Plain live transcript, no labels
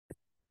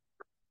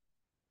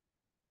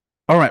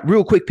All right,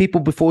 real quick, people,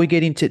 before we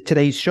get into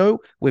today's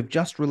show, we've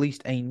just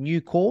released a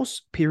new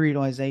course,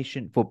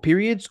 Periodization for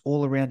Periods,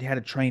 all around how to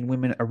train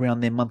women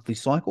around their monthly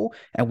cycle,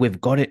 and we've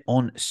got it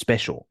on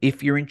special.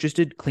 If you're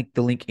interested, click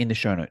the link in the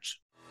show notes.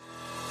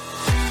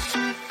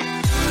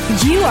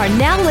 You are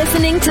now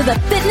listening to the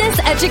Fitness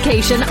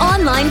Education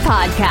Online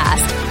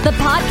Podcast, the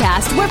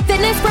podcast where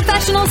fitness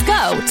professionals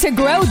go to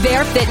grow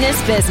their fitness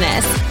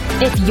business.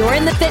 If you're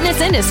in the fitness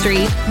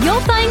industry,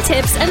 you'll find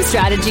tips and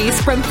strategies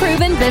from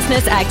proven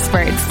business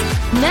experts.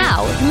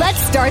 Now, let's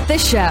start the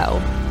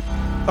show.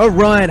 All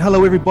right.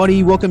 Hello,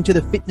 everybody. Welcome to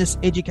the Fitness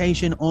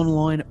Education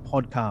Online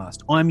Podcast.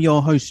 I'm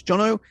your host,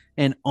 Jono,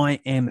 and I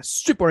am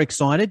super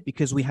excited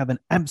because we have an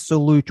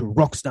absolute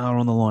rock star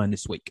on the line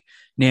this week.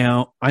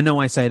 Now, I know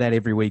I say that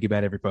every week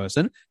about every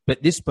person,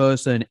 but this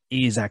person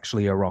is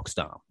actually a rock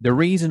star. The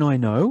reason I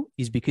know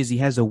is because he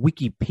has a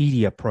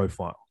Wikipedia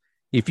profile.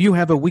 If you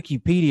have a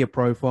Wikipedia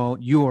profile,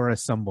 you are a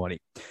somebody.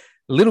 A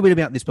little bit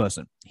about this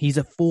person. He's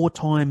a 4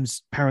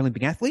 times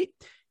Paralympic athlete.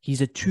 He's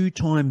a 2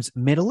 times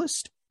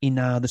medalist in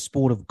the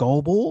sport of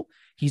goalball.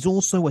 He's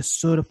also a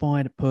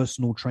certified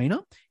personal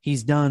trainer.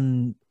 He's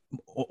done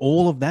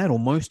all of that or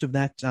most of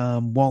that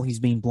while he's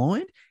been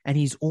blind. And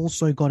he's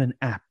also got an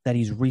app that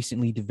he's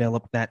recently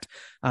developed that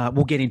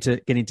we'll get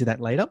into that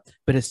later,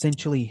 but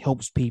essentially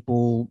helps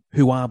people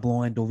who are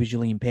blind or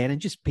visually impaired and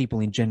just people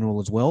in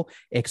general as well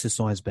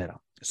exercise better.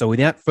 So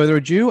without further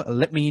ado,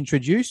 let me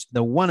introduce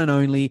the one and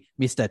only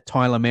Mr.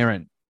 Tyler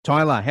Merrin.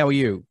 Tyler, how are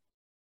you?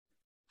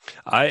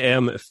 I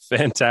am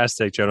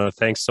fantastic, Jonah.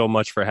 Thanks so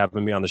much for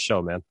having me on the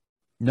show, man.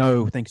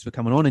 No, thanks for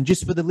coming on. And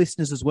just for the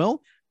listeners as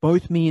well,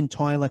 both me and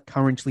Tyler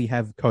currently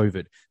have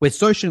COVID. We're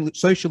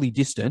socially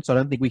distant, so I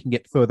don't think we can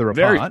get further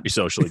apart. Very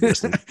socially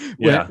distant.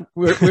 Yeah.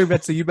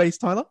 Whereabouts are you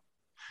based, Tyler?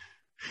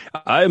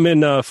 I'm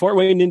in Fort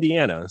Wayne,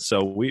 Indiana,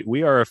 so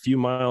we are a few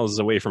miles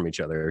away from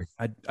each other.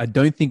 I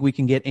don't think we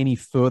can get any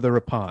further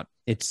apart.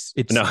 It's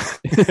no.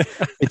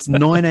 It's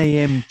 9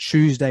 a.m.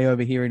 Tuesday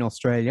over here in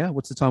Australia.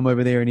 What's the time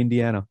over there in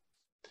Indiana?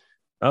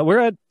 We're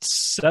at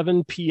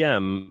 7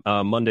 p.m.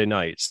 Monday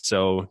night,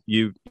 so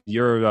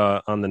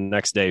you're on the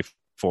next day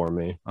for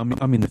me.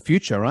 I'm in the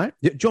future, right?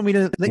 Do you want me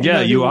to let you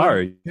know you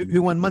are.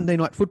 Who won Monday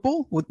Night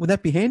Football? Would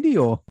that be handy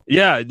or?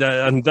 Yeah,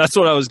 that's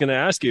what I was going to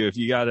ask you. If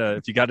you got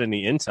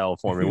any intel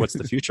for me, what's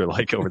the future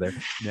like over there?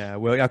 Yeah,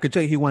 well, I could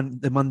tell you who won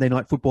the Monday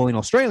Night Football in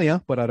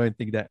Australia, but I don't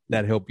think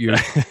that helped you.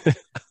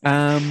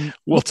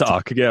 We'll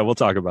talk. Yeah, we'll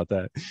talk about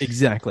that.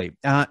 Exactly.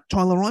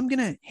 Tyler, I'm going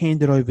to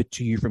hand it over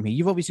to you from here.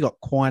 You've obviously got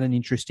quite an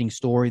interesting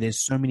story.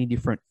 There's so many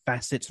different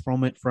facets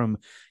from it, from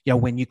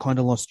when you kind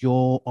of lost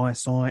your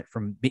eyesight,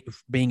 from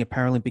being a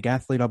Paralympic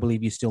athlete, I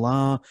believe you still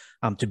are,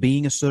 to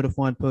being a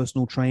certified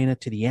personal trainer,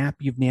 to the app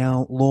you've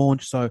now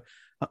launched. So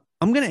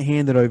I'm going to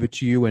hand it over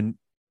to you. And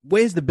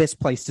where's the best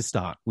place to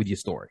start with your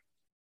story?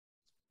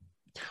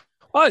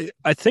 Well,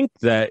 I think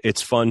that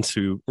it's fun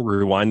to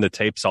rewind the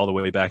tapes all the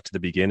way back to the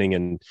beginning.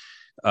 And,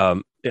 I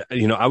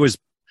was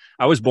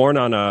born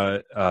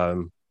on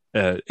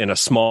in a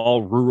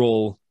small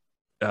rural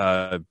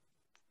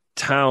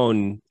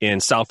town in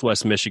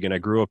Southwest Michigan. I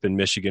grew up in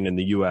Michigan in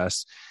the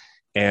U.S.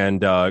 and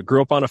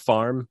grew up on a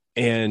farm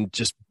and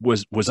just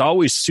was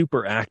always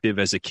super active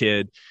as a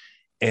kid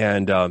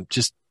and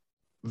just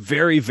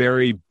very,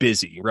 very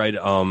busy, right?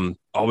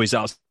 Always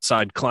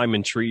outside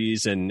climbing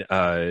trees and,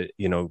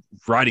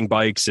 riding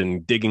bikes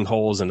and digging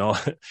holes and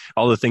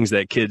all the things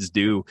that kids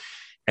do.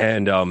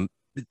 And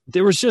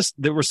there was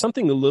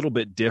something a little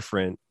bit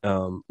different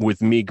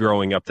with me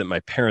growing up that my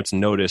parents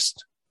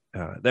noticed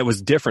that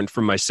was different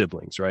from my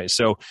siblings, right?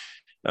 So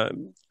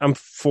I'm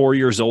 4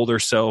 years old or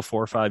so,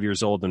 4 or 5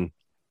 years old. And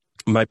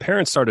my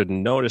parents started to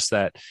notice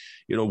that,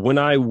 when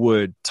I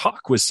would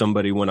talk with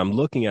somebody, when I'm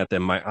looking at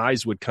them, my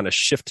eyes would kind of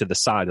shift to the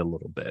side a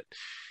little bit.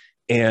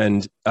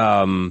 And,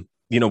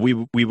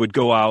 we would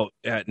go out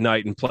at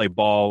night and play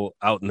ball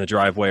out in the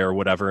driveway or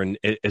whatever. And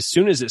as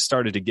soon as it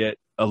started to get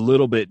a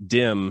little bit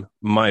dim,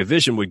 my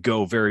vision would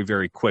go very,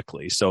 very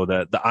quickly. So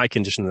the eye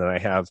condition that I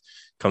have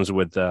comes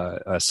with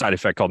a side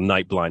effect called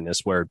night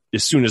blindness, where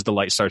as soon as the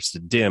light starts to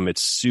dim,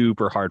 it's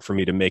super hard for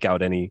me to make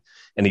out any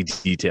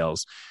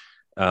details.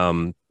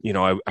 I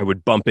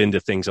would bump into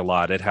things a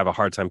lot. I'd have a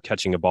hard time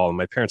catching a ball. And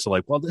my parents are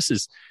like, well, this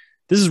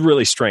is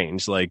really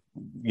strange. Like,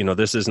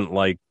 this isn't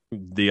like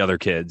the other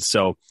kids.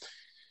 So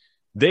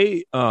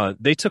they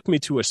took me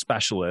to a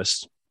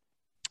specialist,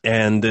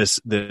 and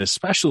the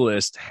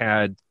specialist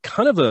had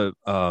kind of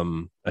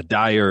a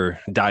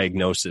dire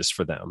diagnosis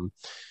for them.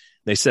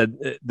 They said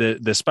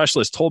the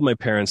specialist told my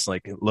parents,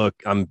 like, look,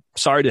 I'm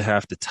sorry to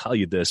have to tell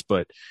you this,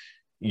 but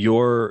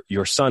your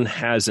son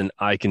has an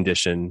eye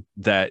condition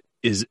that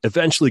is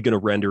eventually going to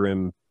render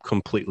him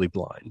completely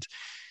blind.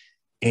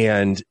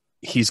 And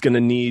he's going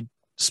to need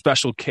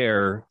special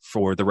care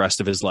for the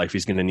rest of his life.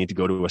 He's going to need to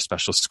go to a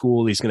special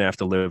school. He's going to have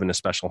to live in a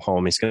special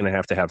home. He's going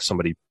to have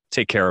somebody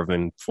take care of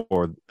him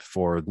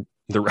for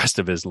the rest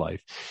of his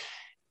life.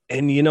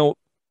 And,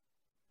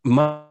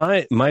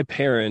 my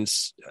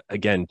parents,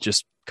 again,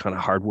 just kind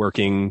of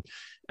hardworking,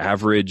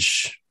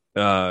 average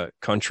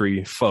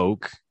country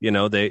folk,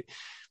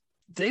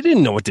 they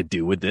didn't know what to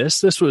do with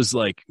this. This was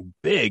like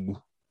big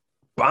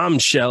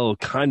bombshell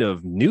kind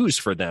of news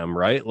for them,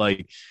 right?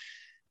 Like,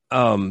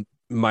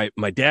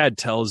 my dad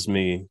tells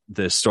me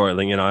this story.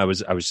 Like, I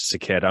was just a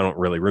kid. I don't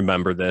really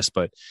remember this,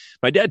 but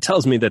my dad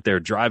tells me that they're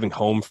driving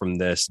home from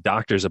this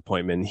doctor's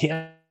appointment. He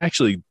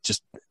actually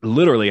just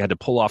literally had to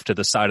pull off to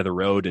the side of the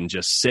road and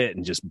just sit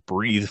and just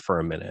breathe for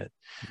a minute,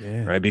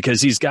 right?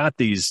 Because he's got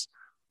these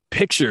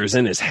pictures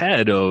in his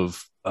head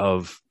of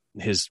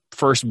his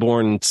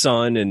firstborn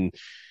son and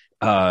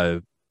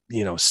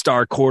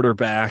star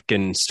quarterback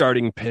and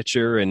starting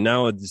pitcher, and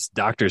now this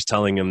doctor's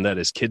telling him that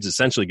his kid's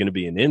essentially going to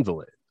be an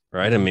invalid,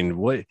 right? I mean,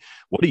 what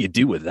do you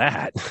do with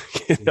that?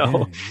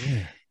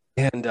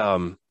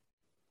 And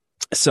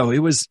so it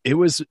was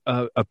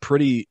a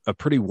pretty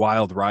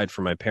wild ride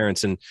for my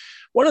parents. And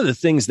one of the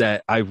things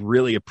that I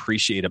really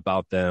appreciate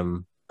about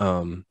them,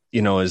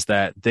 is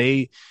that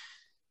they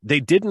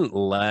didn't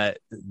let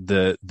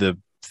the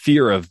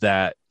fear of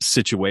that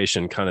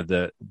situation, kind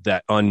of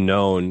that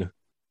unknown,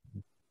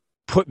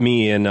 put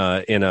me in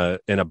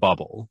a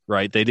bubble,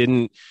 right? They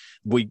didn't.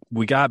 We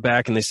got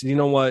back and they said, you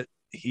know what,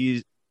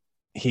 he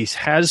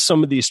has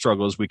some of these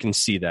struggles. We can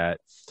see that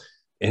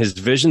his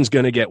vision's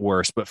going to get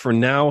worse, but for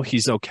now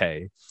he's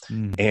okay.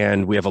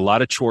 And we have a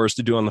lot of chores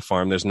to do on the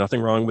farm. There's nothing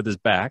wrong with his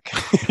back.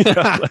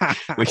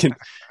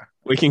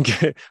 we can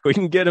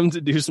get him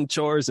to do some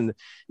chores, and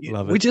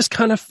we just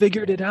kind of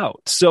figured it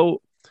out.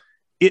 So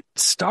it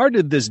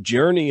started this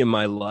journey in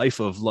my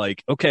life of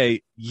like,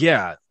 okay,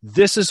 yeah,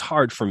 this is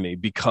hard for me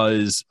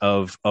because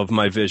of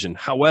my vision.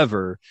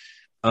 However,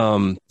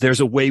 there's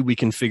a way we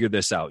can figure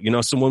this out.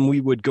 So when we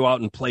would go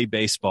out and play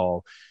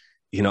baseball,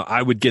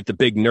 I would get the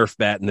big Nerf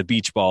bat and the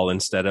beach ball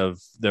instead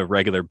of the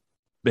regular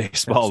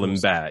baseball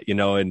and bat,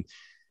 and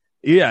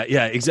yeah,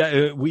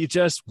 exactly. We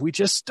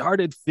just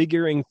started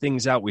figuring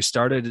things out. We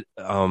started,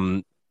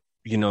 you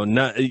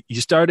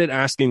started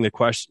asking the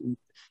question.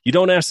 You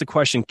don't ask the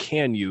question,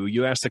 can you?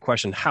 You ask the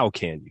question, how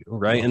can you?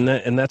 Right.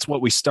 And that's what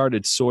we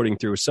started sorting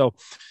through. So,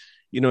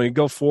 you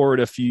go forward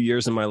a few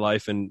years in my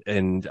life, and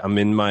I'm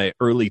in my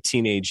early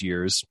teenage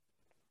years.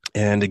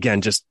 And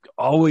again, just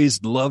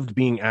always loved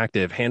being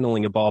active,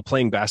 handling a ball.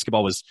 Playing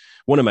basketball was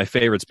one of my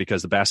favorites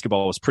because the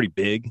basketball was pretty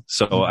big.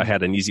 So I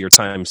had an easier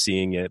time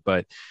seeing it.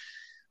 But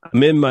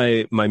I'm in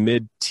my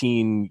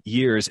mid-teen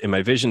years and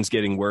my vision's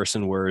getting worse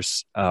and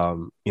worse.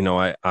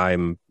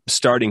 I'm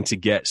starting to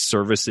get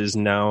services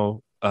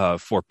now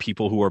for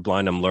people who are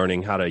blind. I'm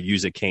learning how to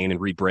use a cane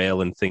and read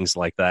Braille and things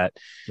like that.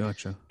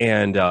 Gotcha.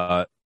 And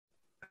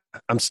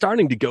I'm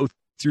starting to go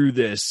through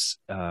this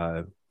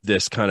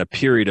kind of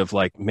period of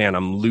like, man,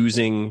 I'm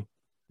losing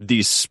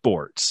these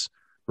sports,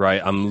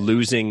 right? I'm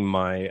losing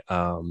my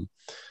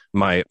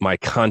my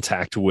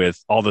contact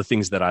with all the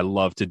things that I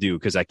love to do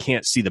because I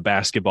can't see the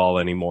basketball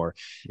anymore.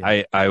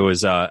 Yeah. I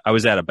was at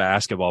a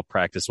basketball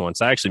practice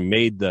once. I actually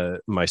made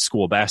my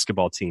school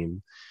basketball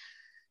team,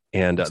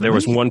 and there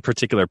was one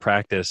particular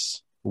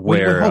practice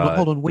where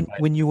hold on.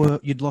 When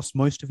you'd lost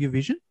most of your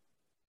vision?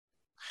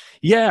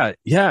 Yeah.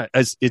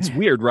 It's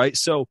weird, right?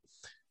 So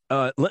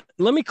let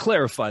me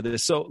clarify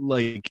this. So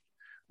like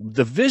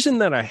the vision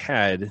that I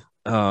had,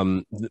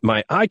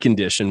 my eye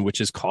condition,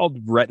 which is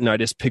called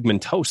retinitis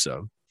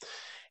pigmentosa,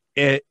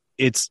 it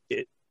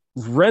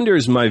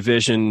renders my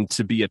vision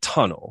to be a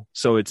tunnel.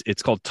 So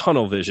it's called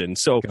tunnel vision.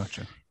 So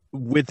gotcha.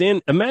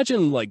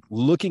 Imagine like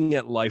looking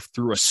at life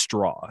through a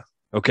straw.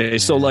 Okay. Yeah.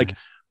 So like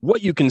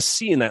what you can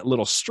see in that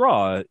little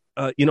straw,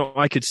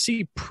 I could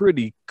see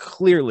pretty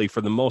clearly for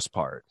the most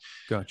part.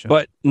 Gotcha.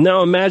 But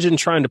now imagine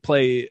trying to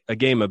play a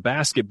game of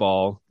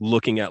basketball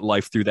looking at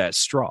life through that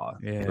straw,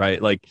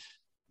 right? Like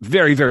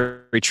very,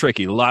 very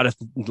tricky. A lot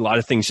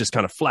of things just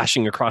kind of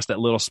flashing across that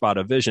little spot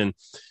of vision.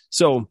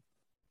 So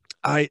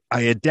I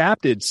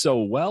adapted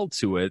so well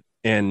to it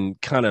and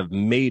kind of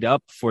made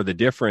up for the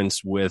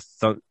difference with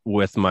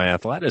my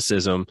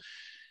athleticism.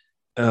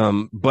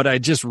 But I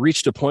just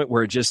reached a point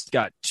where it just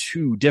got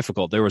too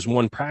difficult. There was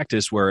one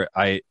practice where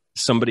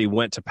somebody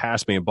went to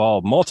pass me a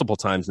ball multiple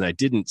times and I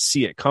didn't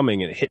see it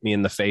coming, and it hit me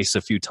in the face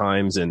a few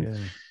times. And,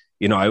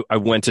 I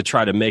went to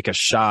try to make a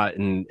shot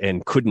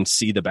and couldn't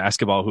see the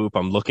basketball hoop.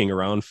 I'm looking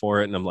around for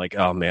it and I'm like,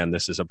 oh man,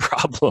 this is a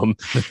problem,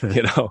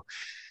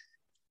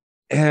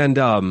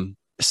 And,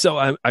 so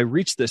I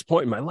reached this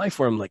point in my life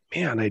where I'm like,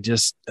 man, I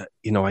just,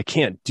 I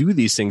can't do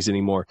these things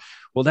anymore.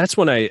 Well, that's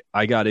when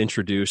I got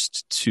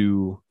introduced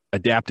to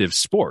adaptive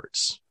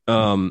sports.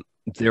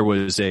 There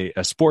was a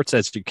sports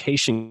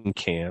education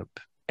camp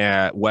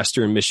at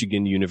Western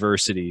Michigan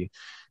University,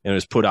 and it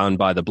was put on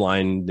by the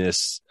Blind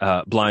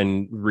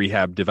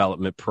Rehab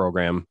Development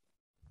Program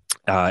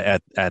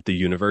at the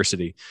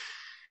university.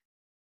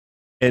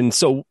 And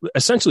so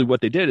essentially what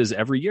they did is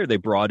every year they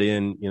brought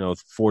in,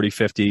 40,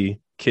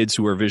 50 kids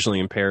who were visually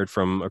impaired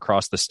from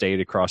across the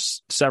state,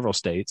 across several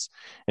states,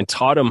 and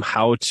taught them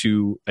how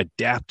to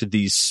adapt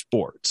these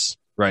sports,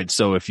 right?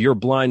 So if you're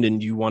blind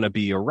and you want to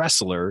be a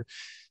wrestler,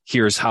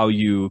 here's how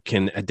you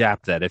can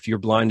adapt that. If you're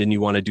blind and you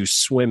want to do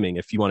swimming,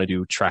 if you want to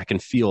do track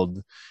and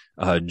field,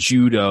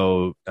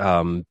 judo,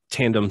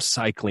 tandem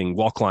cycling,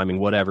 wall climbing,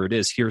 whatever it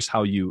is. Here's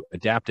how you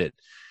adapt it.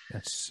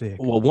 That's sick.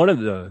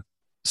 Well,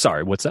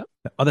 sorry, what's that?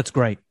 Oh, that's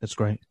great. That's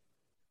great.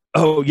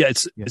 Oh yeah.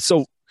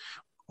 So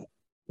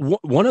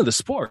one of the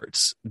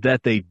sports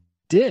that they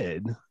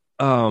did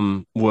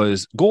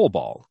was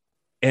goalball.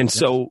 And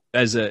so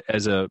as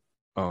a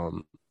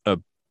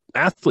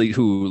athlete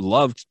who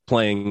loved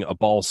playing a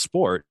ball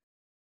sport,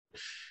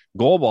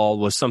 goalball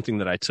was something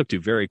that I took to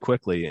very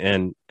quickly.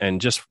 And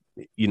just,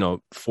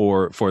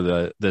 for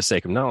the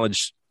sake of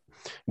knowledge,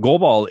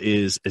 goalball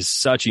is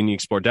such a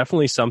unique sport.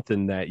 Definitely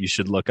something that you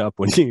should look up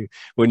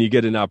when you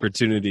get an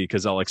opportunity,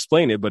 because I'll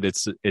explain it, but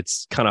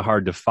it's kind of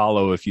hard to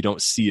follow if you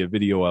don't see a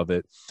video of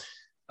it.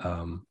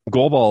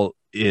 Goalball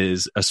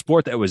is a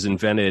sport that was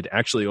invented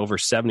actually over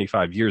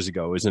 75 years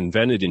ago. It was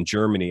invented in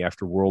Germany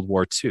after World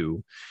War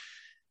II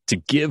to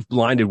give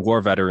blinded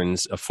war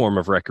veterans a form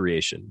of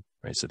recreation,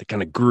 right? So they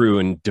kind of grew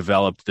and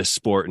developed this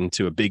sport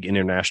into a big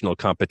international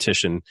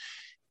competition.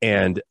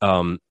 And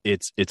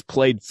it's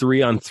played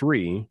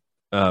 3-on-3,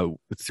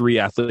 3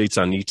 athletes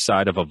on each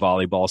side of a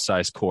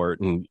volleyball-sized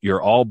court, and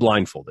you're all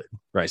blindfolded,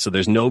 right? So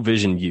there's no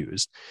vision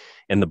used.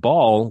 And the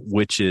ball,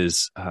 which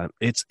is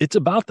it's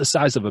about the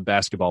size of a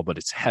basketball, but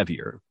it's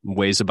heavier,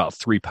 weighs about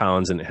 3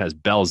 pounds, and it has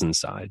bells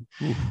inside.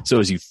 Ooh. So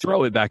as you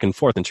throw it back and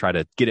forth and try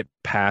to get it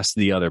past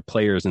the other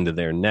players into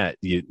their net,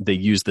 they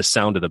use the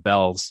sound of the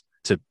bells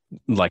to,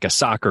 like a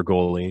soccer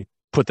goalie,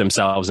 put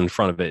themselves in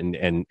front of it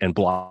and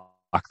block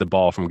the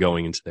ball from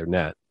going into their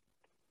net.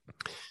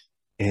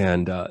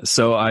 And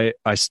so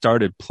I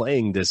started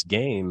playing this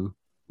game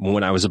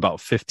when I was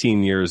about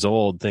 15 years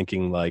old,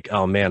 thinking like,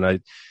 oh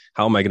man,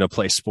 how am I going to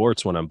play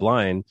sports when I'm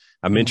blind?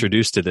 I'm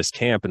introduced to this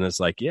camp, and it's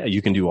like, yeah,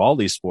 you can do all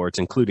these sports,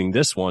 including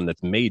this one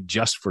that's made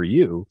just for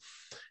you.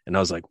 And I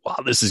was like, wow,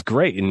 this is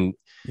great. And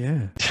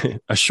yeah,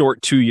 a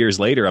short 2 years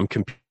later, I'm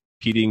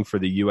competing for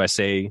the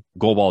USA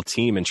goalball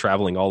team and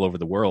traveling all over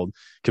the world,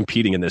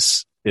 competing in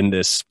this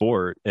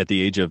sport at the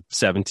age of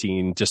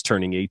 17, just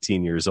turning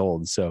 18 years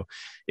old. So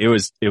it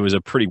was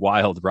a pretty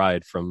wild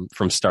ride from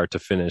start to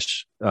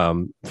finish,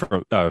 from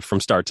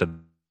start to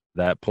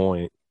that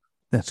point.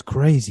 That's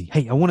crazy.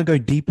 Hey, I want to go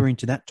deeper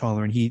into that,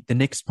 Tyler, and hear the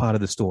next part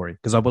of the story,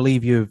 because I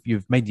believe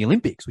you've made the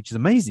Olympics, which is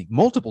amazing,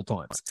 multiple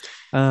times.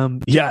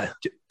 Yeah.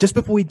 Just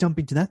before we jump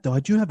into that, though,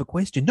 I do have a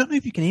question. Don't know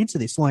if you can answer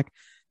this. Like,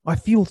 I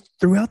feel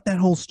throughout that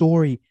whole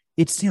story,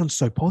 it sounds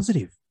so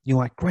positive. You're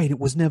like, great. It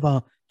was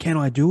never, can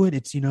I do it?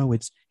 It's,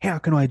 it's how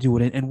can I do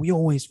it? And we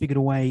always figured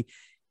a way.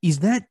 Is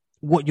that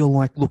what you're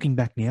like looking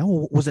back now?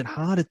 Or was it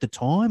hard at the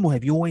time? Or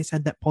have you always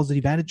had that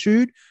positive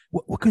attitude?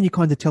 What can you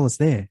kind of tell us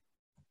there?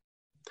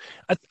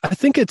 I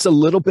think it's a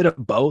little bit of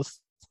both,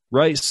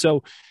 right?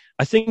 So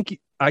I think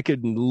I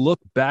could look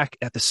back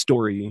at the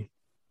story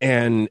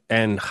and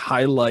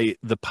highlight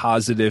the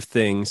positive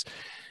things,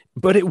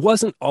 but it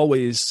wasn't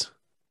always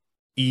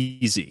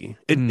easy.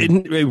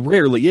 It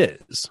rarely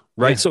is,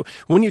 right? Yeah. So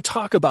when you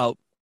talk about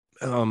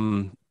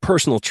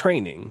personal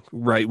training,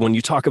 right? When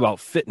you talk about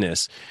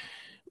fitness,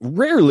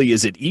 rarely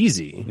is it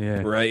easy,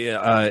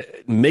 right?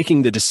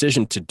 Making the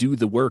decision to do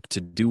the work,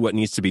 to do what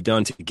needs to be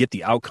done to get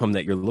the outcome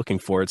that you're looking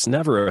for. It's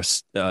never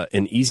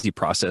an easy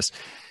process.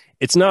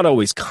 It's not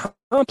always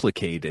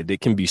complicated. It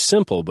can be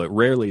simple, but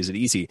rarely is it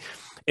easy.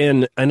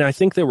 And I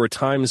think there were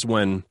times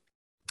when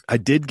I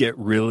did get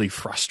really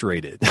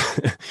frustrated,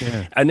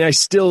 and I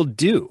still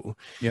do.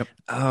 Yep.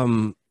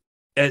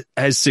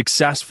 As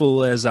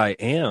successful as I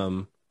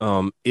am,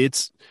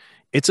 it's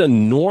a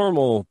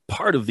normal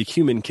part of the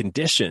human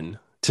condition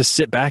to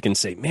sit back and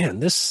say, man,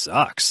 this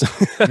sucks,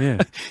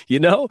 Yeah.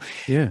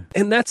 Yeah.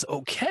 And that's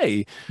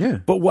okay. Yeah.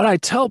 But what I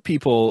tell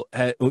people,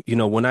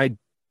 when I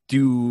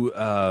do,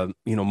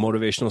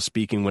 motivational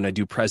speaking, when I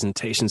do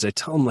presentations, I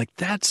tell them like,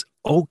 that's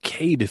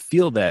okay to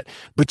feel that,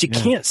 but you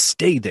can't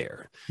stay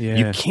there. Yeah.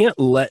 You can't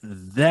let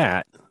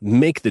that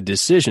make the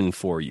decision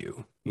for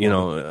you.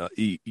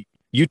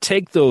 You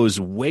take those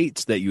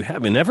weights that you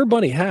have, and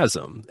everybody has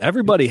them.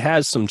 Everybody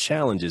has some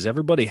challenges.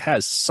 Everybody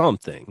has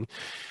something.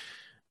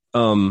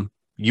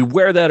 You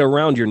wear that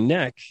around your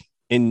neck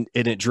and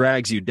it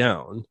drags you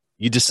down.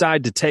 You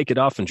decide to take it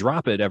off and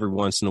drop it every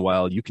once in a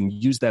while. You can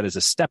use that as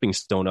a stepping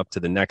stone up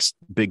to the next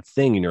big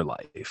thing in your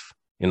life.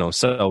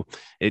 So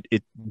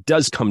it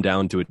does come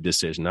down to a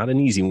decision, not an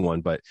easy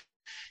one, but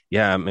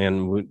yeah,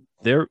 man,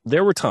 there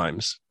were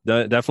times.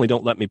 Definitely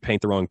don't let me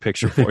paint the wrong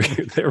picture for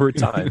you. There were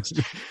times.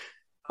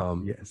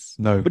 Yes.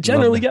 No. But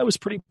generally, it was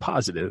pretty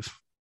positive.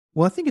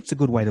 Well, I think it's a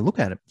good way to look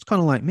at it. It's kind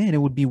of like, man, it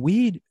would be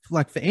weird,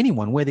 like for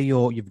anyone, whether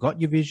you've got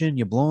your vision,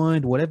 you're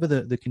blind, whatever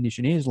the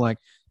condition is, like,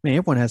 man,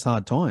 everyone has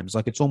hard times.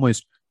 Like, it's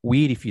almost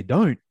weird if you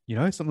don't,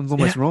 something's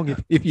almost wrong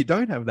if you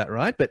don't have that,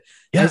 right? But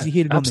as you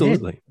hit it on the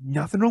head,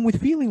 nothing wrong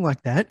with feeling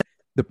like that.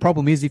 The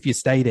problem is if you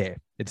stay there.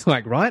 It's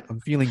like, right, I'm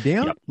feeling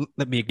down. Yep.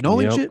 Let me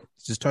acknowledge it.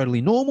 This is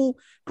totally normal.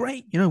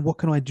 Great. What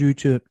can I do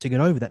to get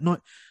over that? No,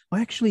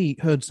 I actually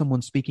heard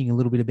someone speaking a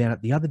little bit about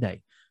it the other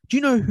day. Do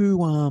you know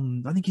who,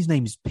 I think his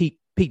name is Pete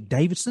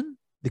Davidson,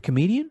 the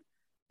comedian,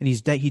 and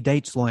he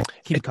dates like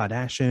Kim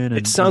Kardashian.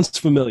 It sounds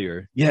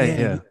familiar.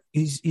 Yeah.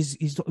 he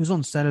was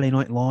on Saturday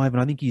Night Live,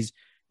 and I think he's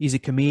a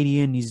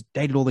comedian. He's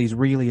dated all these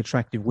really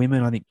attractive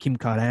women. I think Kim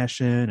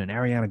Kardashian and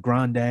Ariana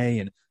Grande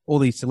and all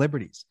these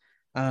celebrities.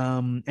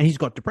 And he's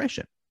got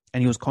depression.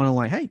 And he was kind of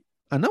like, hey,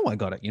 I know I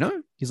got it, you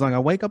know? He's like, I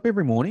wake up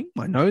every morning.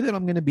 I know that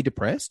I'm going to be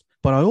depressed,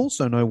 but I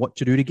also know what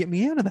to do to get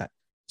me out of that.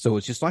 So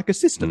it's just like a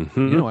system.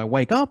 Mm-hmm. You know, I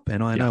wake up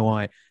and I know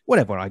I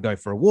go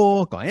for a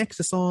walk, I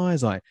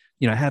exercise, I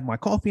have my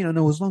coffee, and I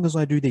know as long as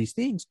I do these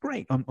things,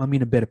 great, I'm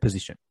in a better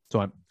position.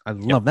 So I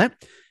love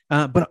that.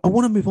 But I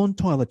want to move on,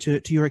 Tyler,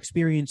 to your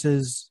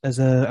experiences as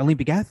an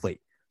Olympic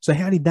athlete. So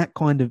how did that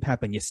kind of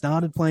happen? You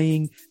started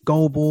playing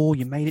goalball,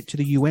 you made it to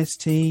the US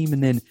team,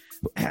 and then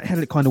how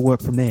did it kind of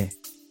work from there?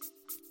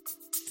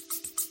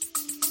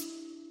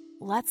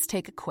 Let's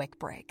take a quick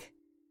break.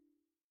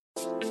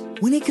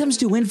 When it comes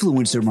to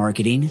influencer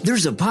marketing,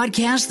 there's a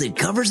podcast that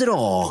covers it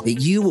all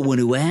that you will want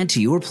to add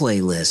to your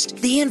playlist.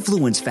 The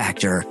Influence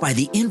Factor by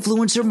the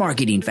Influencer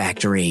Marketing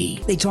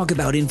Factory. They talk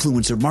about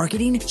influencer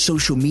marketing,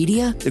 social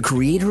media, the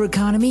creator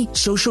economy,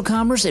 social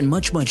commerce, and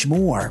much, much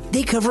more.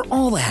 They cover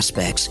all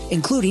aspects,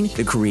 including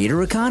the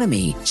creator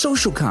economy,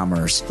 social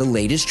commerce, the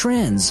latest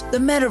trends, the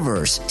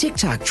metaverse,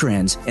 TikTok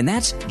trends, and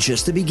that's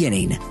just the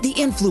beginning. The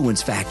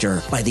Influence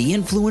Factor by the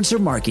Influencer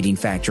Marketing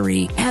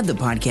Factory. Add the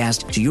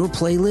podcast to your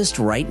playlist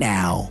right now.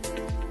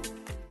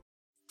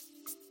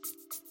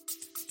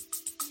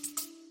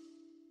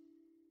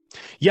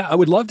 Yeah, I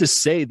would love to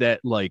say that,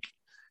 like,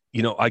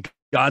 you know, I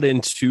got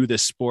into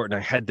this sport and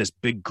I had this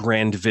big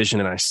grand vision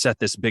and I set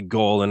this big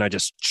goal and I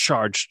just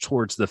charged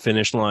towards the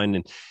finish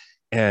line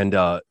and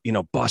you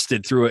know,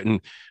 busted through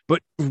it.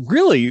 But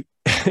really,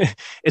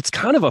 it's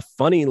kind of a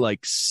funny,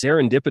 like,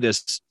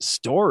 serendipitous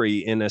story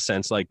in a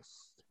sense. Like,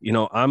 you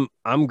know,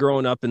 I'm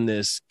growing up in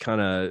this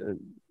kind of,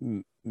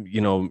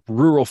 you know,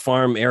 rural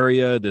farm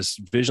area, this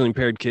visually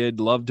impaired kid,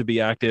 loved to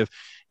be active.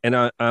 And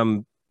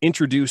I'm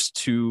introduced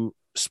to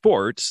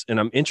sports, and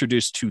I'm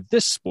introduced to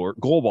this sport,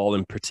 goalball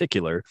in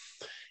particular.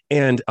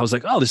 And I was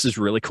like, oh, this is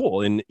really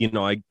cool. And, you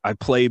know, I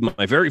played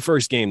my very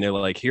first game. They're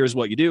like, here's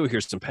what you do.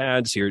 Here's some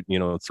pads here, you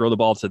know, throw the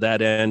ball to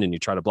that end and you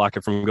try to block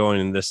it from going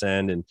in this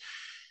end. And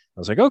I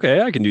was like, okay,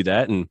 I can do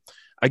that. And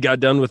I got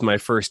done with my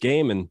first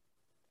game. And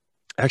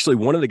actually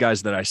one of the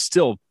guys that I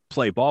still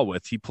play ball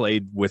with, he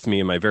played with me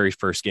in my very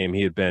first game.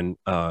 He had been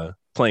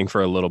playing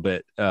for a little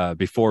bit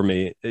before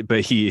me, but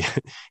he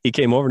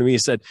came over to me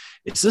and said,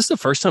 is this the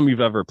first time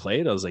you've ever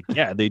played? I was like,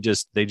 yeah, they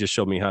just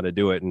showed me how to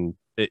do it, and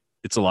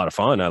it's a lot of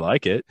fun. I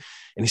like it.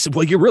 And he said,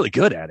 well, you're really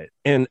good at it,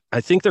 and I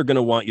think they're going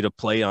to want you to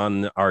play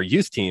on our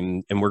youth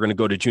team, and we're going to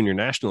go to junior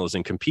nationals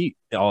and compete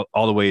all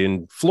the way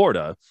in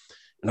Florida.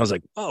 And I was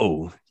like,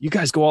 oh, you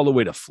guys go all the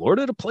way to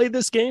Florida to play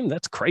this game?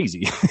 That's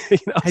crazy. You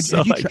know?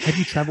 Had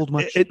you traveled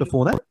much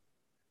before that?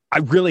 I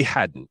really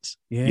hadn't,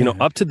 yeah. You know,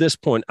 up to this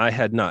point, I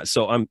had not.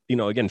 So I'm, you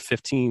know, again,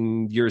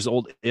 15 years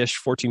old-ish,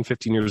 14,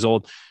 15 years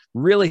old,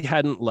 really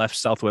hadn't left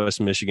Southwest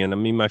Michigan. I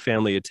mean, my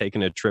family had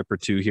taken a trip or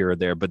two here or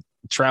there, but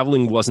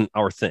traveling wasn't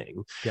our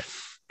thing. Yeah.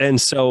 And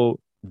so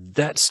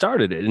that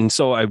started it. And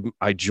so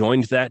I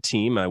joined that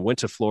team. I went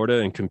to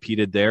Florida and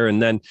competed there.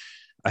 And then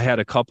I had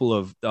a couple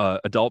of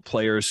adult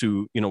players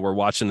who, you know, were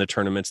watching the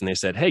tournaments, and they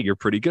said, hey, you're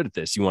pretty good at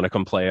this. You want to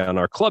come play on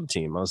our club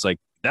team? I was like,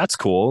 that's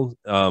cool.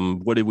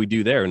 What did we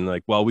do there? And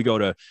like, well, we go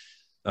to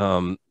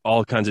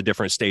all kinds of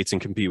different states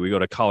and compete. We go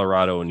to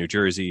Colorado and New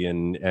Jersey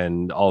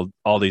and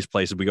all these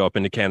places. We go up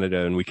into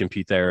Canada and we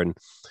compete there. And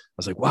I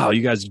was like, wow,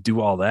 you guys do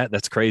all that?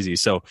 That's crazy.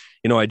 So,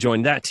 you know, I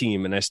joined that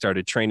team and I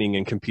started training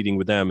and competing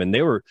with them, and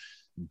they were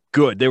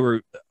good. They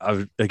were,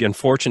 again,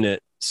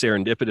 fortunate,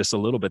 serendipitous a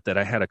little bit, that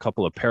I had a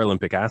couple of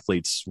Paralympic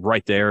athletes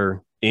right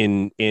there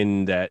in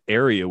that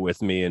area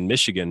with me in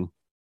Michigan.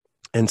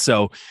 And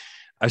so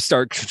I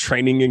start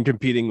training and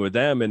competing with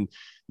them. And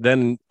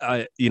then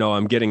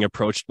I'm getting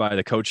approached by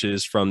the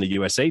coaches from the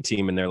USA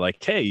team, and they're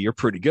like, hey, you're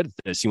pretty good at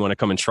this. You want to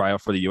come and try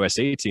out for the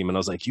USA team? And I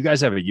was like, you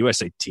guys have a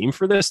USA team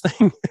for this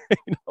thing?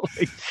 You know,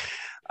 like,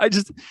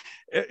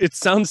 it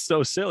sounds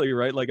so silly,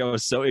 right? Like, I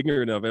was so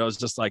ignorant of it. I was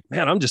just like,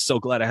 man, I'm just so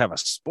glad I have a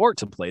sport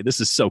to play.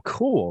 This is so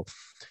cool.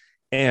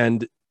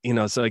 And, you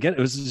know, so again, it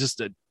was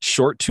just a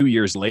short 2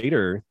 years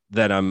later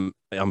that I'm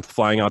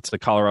flying out to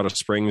Colorado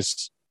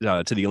Springs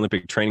to the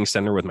Olympic Training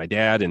Center with my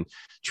dad and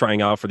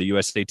trying out for the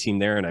USA team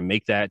there. And I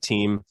make that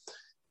team.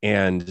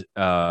 And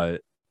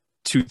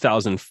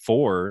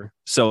 2004.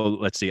 So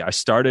let's see, I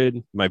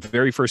started, my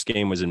very first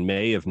game was in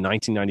May of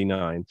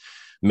 1999.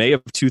 May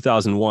of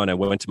 2001, I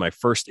went to my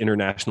first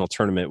international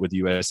tournament with the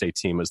USA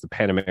team. It was the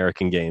Pan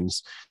American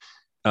Games,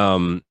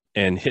 and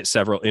hit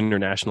several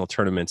international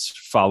tournaments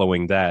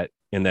following that.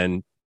 And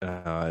then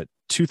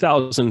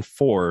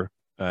 2004,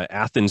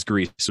 Athens,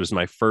 Greece was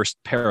my first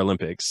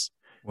Paralympics.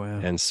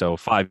 Wow. And so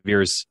 5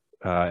 years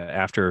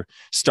after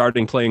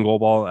starting playing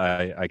goalball,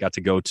 I got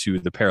to go to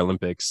the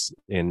Paralympics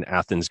in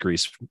Athens,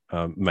 Greece,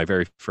 my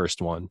very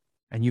first one.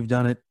 And you've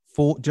done it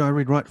do I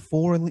read right,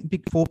 four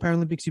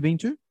Paralympics you've been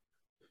to?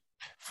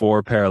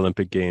 4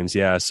 Paralympic Games.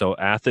 Yeah. So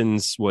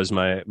Athens was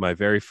my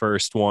very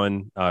first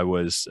one. I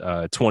was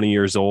 20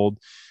 years old.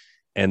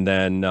 And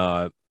then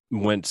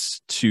went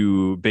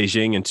to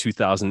Beijing in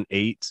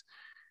 2008,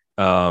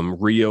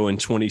 Rio in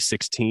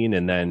 2016,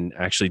 and then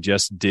actually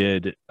just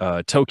did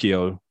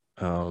Tokyo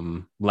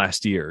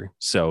last year.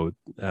 So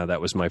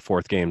that was my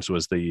fourth games,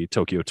 was the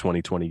Tokyo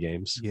 2020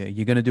 games. Yeah,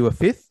 you're going to do a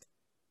fifth?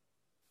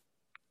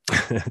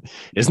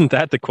 Isn't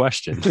that the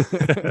question?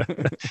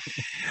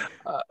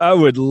 I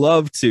would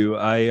love to.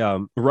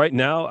 Right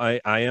now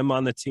I am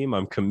on the team.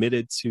 I'm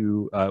committed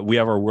to, we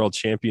have our world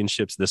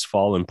championships this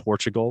fall in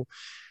Portugal.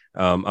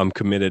 I'm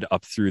committed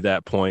up through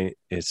that point.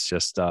 It's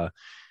just,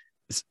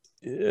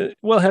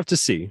 we'll have to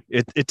see.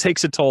 It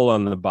takes a toll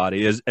on the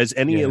body, as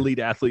any elite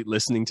athlete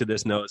listening to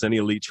this knows, any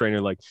elite trainer,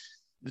 like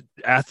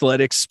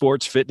athletics,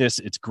 sports, fitness,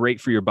 it's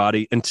great for your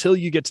body until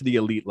you get to the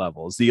elite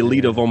levels. The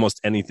elite of almost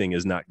anything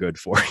is not good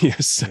for you.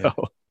 So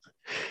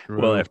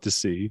we'll have to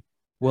see.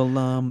 Well,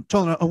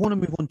 Tyler, I want to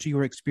move on to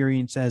your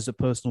experience as a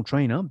personal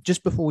trainer.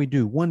 Just before we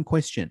do, one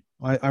question.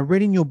 I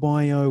read in your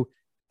bio,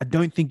 I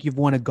don't think you've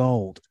won a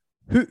gold.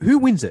 Who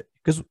wins it?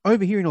 Because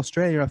over here in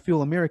Australia, I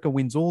feel America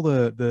wins all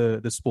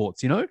the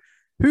sports, you know?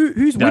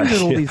 Who's winning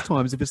it all these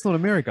times if it's not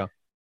America?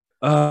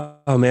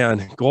 Oh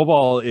man,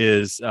 goalball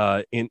is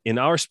in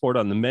our sport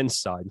on the men's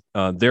side.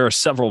 There are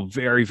several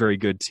very, very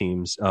good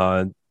teams.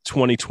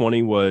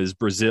 2020 was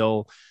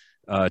Brazil.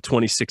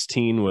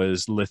 2016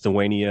 was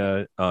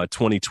Lithuania.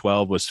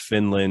 2012 was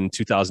Finland.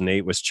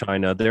 2008 was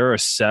China. There are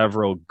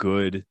several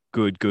good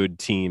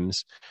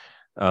teams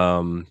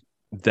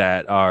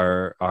that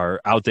are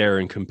out there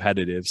and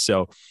competitive.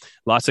 So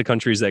lots of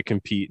countries that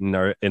compete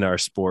in our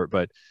sport,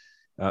 but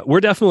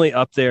we're definitely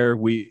up there.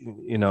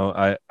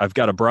 I've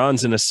got a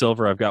bronze and a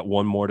silver. I've got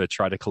one more to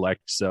try to collect.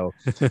 So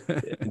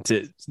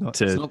to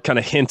kind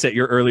of hint at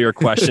your earlier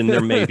question, there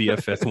may be a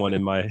fifth one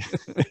in my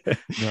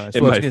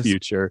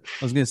future.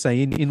 I was going to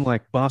say in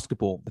like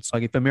basketball, it's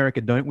like if America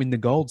don't win the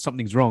gold,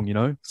 something's wrong. You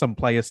know, some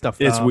player stuff.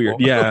 It's weird.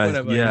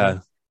 Yeah.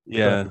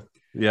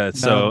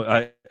 So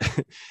I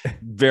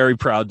very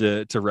proud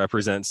to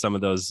represent some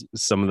of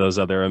those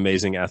other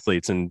amazing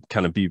athletes and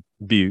kind of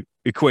be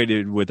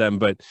equated with them.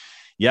 But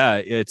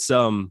yeah, it's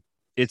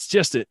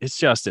just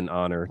an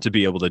honor to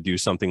be able to do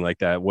something like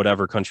that,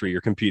 whatever country you're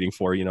competing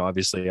for. You know,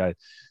 obviously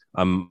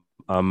I'm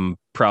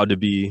proud to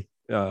be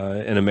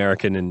an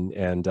American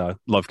and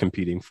love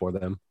competing for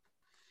them.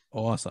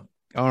 Awesome.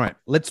 All right,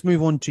 let's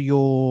move on to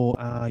your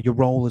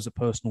role as a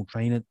personal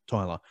trainer,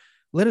 Tyler.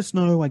 Let us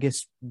know, I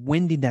guess,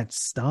 when did that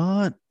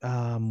start?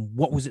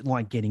 What was it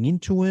like getting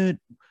into it?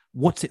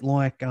 What's it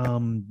like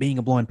being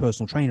a blind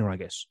personal trainer, I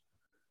guess?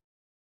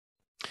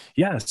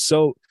 Yeah,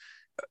 so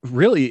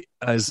really,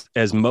 as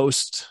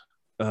most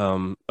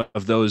of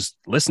those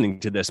listening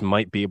to this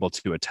might be able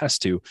to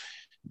attest to,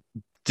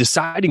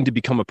 deciding to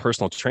become a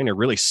personal trainer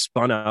really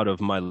spun out of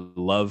my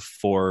love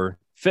for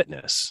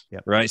fitness,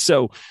 right?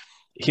 So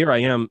here I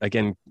am,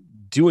 again,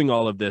 doing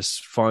all of this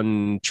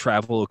fun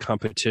travel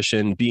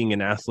competition, being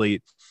an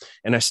athlete.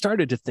 And I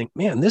started to think,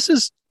 man, this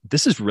is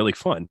really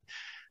fun.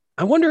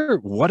 I wonder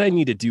what I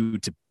need to do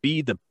to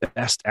be the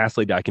best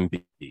athlete I can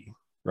be,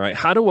 right?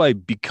 How do I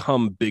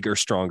become bigger,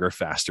 stronger,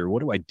 faster? What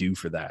do I do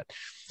for that?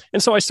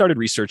 And so I started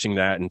researching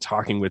that and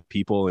talking with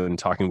people and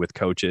talking with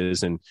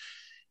coaches and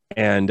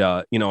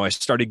I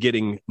started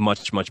getting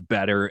much, much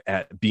better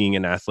at being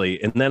an athlete.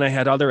 And then I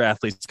had other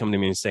athletes come to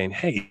me and saying,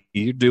 hey,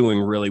 you're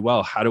doing really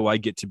well. How do I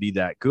get to be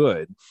that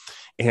good?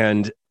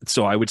 And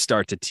so I would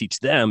start to teach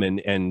them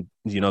and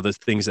the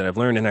things that I've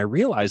learned. And I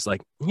realized,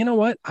 like, you know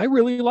what? I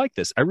really like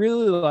this. I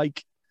really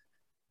like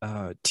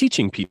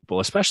teaching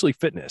people, especially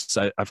fitness.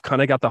 I've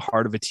kind of got the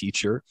heart of a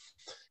teacher,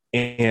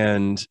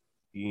 and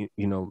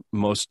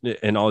most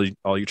and all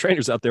you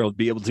trainers out there will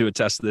be able to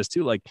attest to this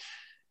too. Like,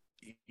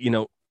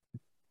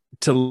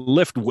 to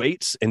lift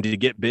weights and to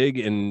get big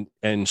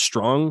and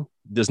strong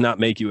does not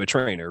make you a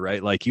trainer,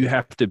 right? Like you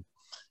have to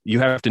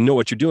know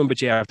what you're doing,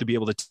 but you have to be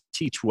able to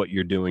teach what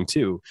you're doing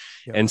too.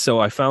 Yeah. And so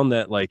I found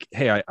that, like,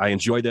 hey, I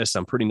enjoy this.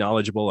 I'm pretty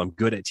knowledgeable. I'm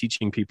good at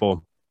teaching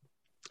people.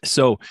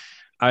 So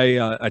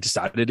I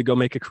decided to go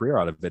make a career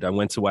out of it. I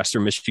went to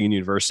Western Michigan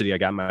University. I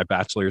got my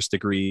bachelor's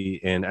degree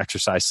in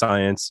exercise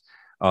science,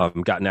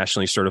 got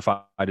nationally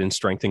certified in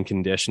strength and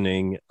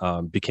conditioning,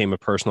 became a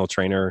personal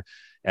trainer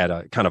at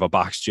a kind of a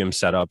box gym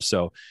setup.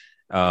 So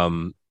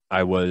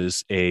I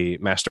was a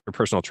master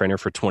personal trainer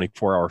for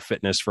 24 Hour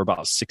Fitness for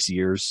about 6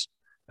 years.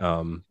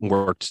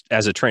 Worked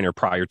as a trainer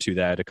prior to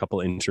that, a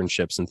couple of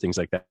internships and things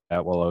like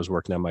that while I was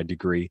working on my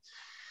degree.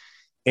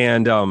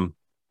 And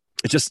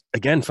just,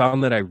 again,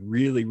 found that I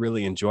really,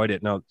 really enjoyed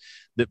it. Now,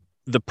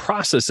 the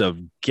process of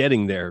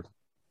getting there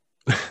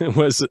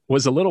was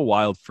a little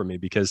wild for me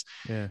because,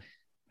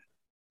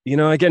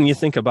 again, you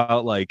think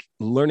about like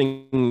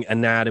learning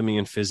anatomy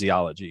and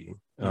physiology,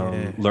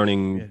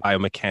 learning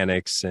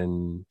biomechanics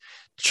and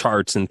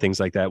charts and things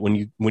like that. When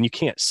you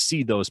can't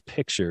see those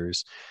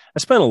pictures, I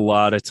spent a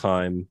lot of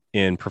time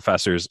in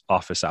professors'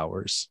 office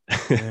hours,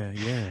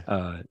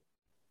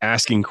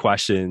 asking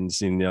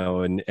questions,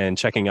 and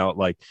checking out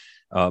like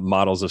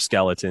models of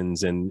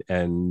skeletons and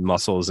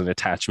muscles and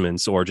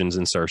attachments, organs,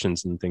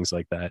 insertions, and things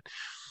like that.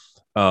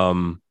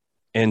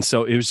 And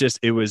so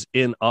it was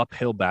an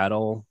uphill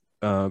battle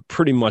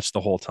pretty much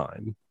the whole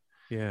time.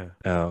 Yeah.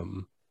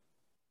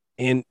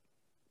 And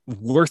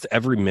worth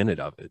every minute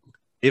of it.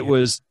 It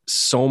was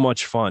so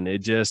much fun.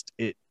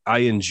 I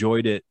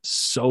enjoyed it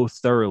so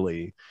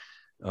thoroughly.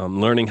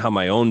 Learning how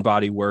my own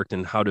body worked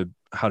and how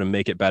to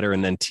make it better,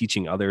 and then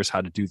teaching others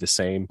how to do the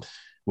same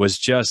was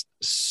just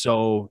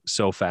so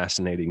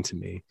fascinating to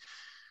me.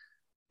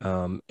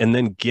 And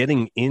then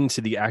getting into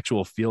the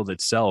actual field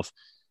itself,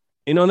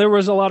 there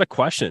was a lot of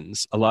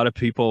questions, a lot of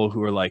people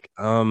who were like,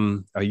 are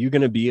you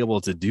going to be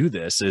able to do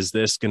this? Is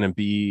this going to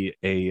be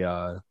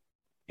are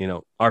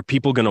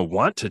people going to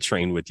want to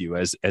train with you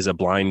as a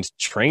blind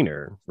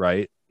trainer?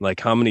 Right. Like,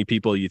 how many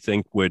people you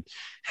think would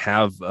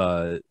have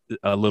a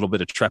little bit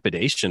of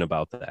trepidation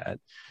about that?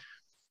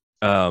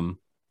 And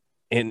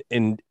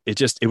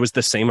it was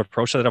the same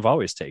approach that I've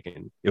always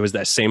taken. It was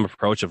that same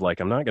approach of like,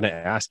 I'm not going to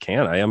ask,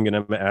 can I? I'm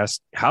going to ask,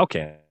 how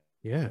can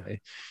I?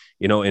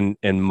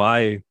 And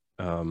my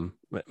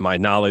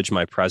knowledge,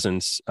 my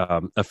presence,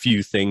 a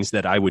few things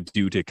that I would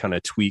do to kind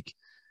of tweak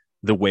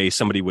the way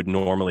somebody would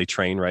normally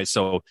train, right?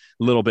 So a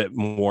little bit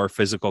more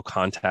physical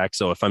contact.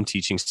 So if I'm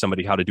teaching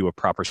somebody how to do a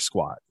proper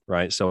squat,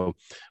 right? So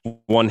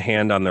one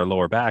hand on their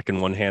lower back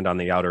and one hand on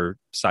the outer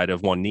side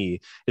of one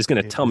knee is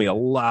going to tell me a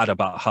lot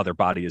about how their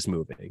body is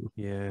moving,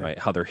 right?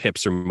 How their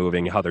hips are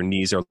moving, how their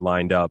knees are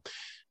lined up,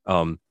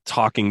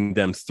 talking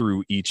them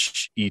through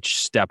each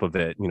step of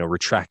it,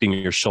 retracting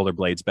your shoulder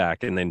blades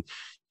back, and then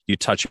you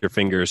touch your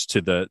fingers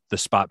to the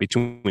spot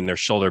between their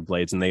shoulder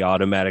blades and they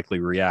automatically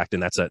react.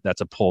 And that's a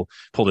pull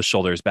the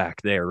shoulders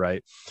back there.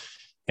 Right.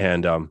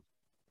 And,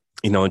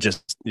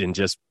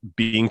 just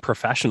being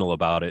professional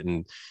about it.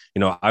 And,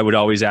 I would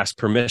always ask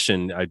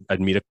permission.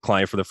 I'd meet a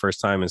client for the first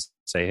time and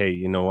say, hey,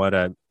 you know what,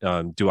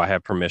 do I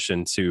have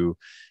permission to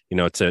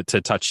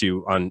touch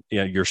you on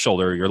your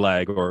shoulder, your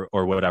leg,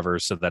 or whatever,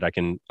 so that I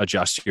can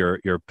adjust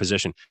your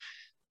position.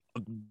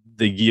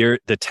 The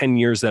 10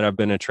 years that I've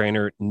been a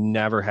trainer,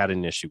 never had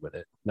an issue with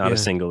it. Not a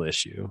single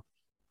issue.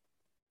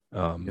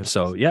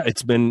 So yeah,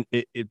 it's been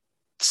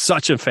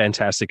such a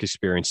fantastic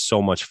experience.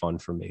 So much fun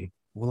for me.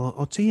 Well,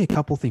 I'll tell you a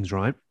couple things,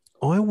 right?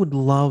 I would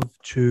love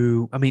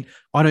to,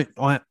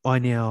 I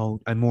now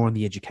am more on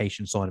the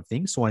education side of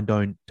things, so I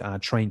don't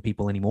train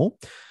people anymore,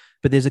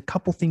 but there's a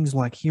couple things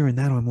like here and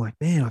that. I'm like,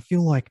 man, I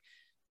feel like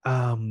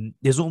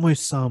there's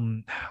almost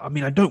some,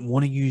 I don't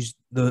want to use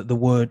the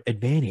word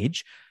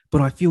advantage, but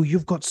I feel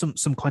you've got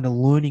some kind of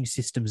learning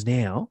systems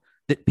now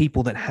that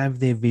people that have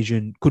their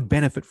vision could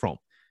benefit from.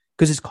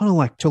 Because it's kind of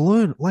like to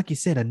learn, like you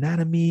said,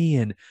 anatomy,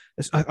 and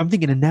I'm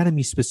thinking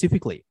anatomy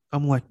specifically.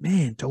 I'm like,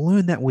 man, to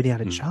learn that without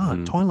a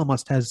chart, Tyler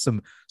must have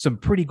some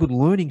pretty good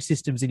learning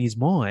systems in his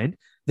mind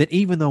that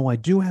even though I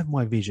do have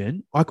my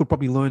vision, I could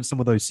probably learn some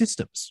of those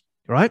systems,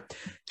 right?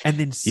 And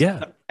then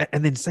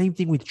same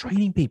thing with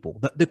training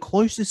people. The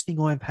closest thing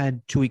I've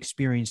had to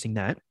experiencing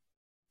that,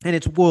 and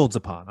it's worlds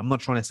apart. I'm not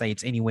trying to say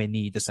it's anywhere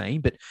near the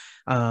same, but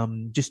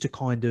just to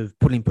kind of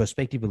put in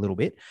perspective a little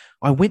bit,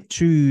 I went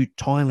to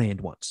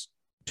Thailand once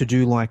to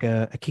do like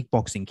a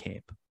kickboxing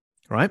camp,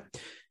 right?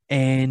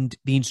 And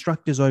the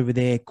instructors over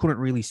there couldn't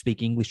really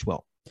speak English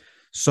well.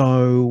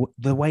 So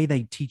the way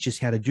they teach us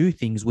how to do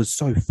things was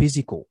so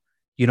physical,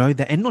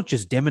 and not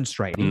just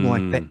demonstrating,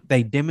 like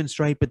they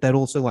demonstrate, but they'd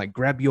also like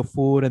grab your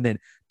foot and then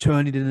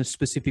turn it in a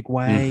specific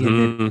way.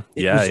 And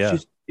then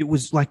it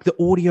was like the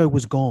audio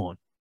was gone.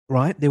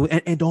 Right.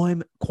 And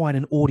I'm quite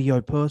an audio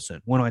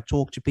person. When I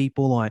talk to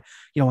people, I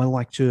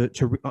like to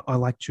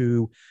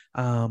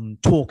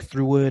talk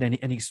through it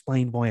and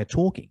explain via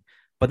talking.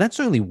 But that's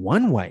only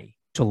one way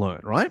to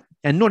learn, right?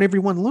 And not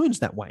everyone learns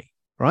that way,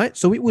 right?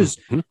 So it was,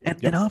 and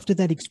after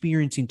that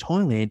experience in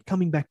Thailand,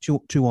 coming back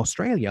to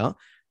Australia,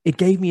 it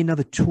gave me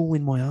another tool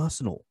in my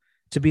arsenal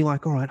to be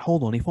like, all right,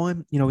 hold on. If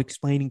I'm,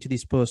 explaining to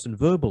this person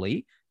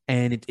verbally,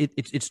 and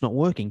it's not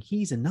working,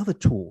 here's another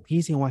tool.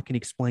 Here's how I can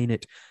explain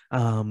it,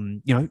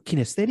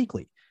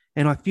 kinesthetically.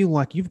 And I feel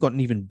like you've got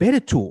an even better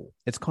tool.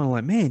 It's kind of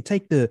like, man,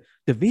 take the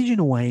vision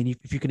away, and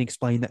if you can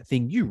explain that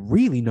thing, you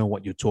really know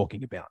what you're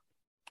talking about,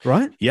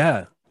 right?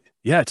 Yeah,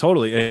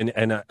 totally.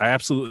 And I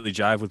absolutely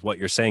jive with what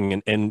you're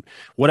saying. And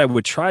what I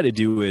would try to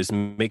do is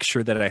make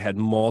sure that I had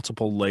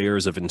multiple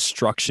layers of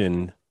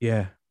instruction.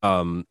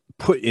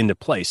 Put into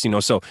place,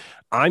 so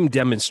I'm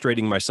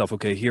demonstrating myself.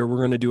 Okay, here we're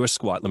going to do a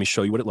squat. Let me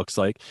show you what it looks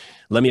like.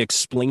 Let me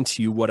explain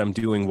to you what I'm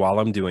doing while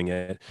I'm doing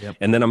it.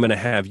 And then I'm going to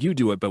have you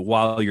do it. But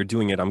while you're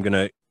doing it, I'm going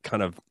to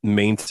kind of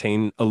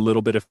maintain a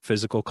little bit of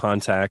physical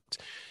contact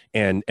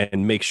and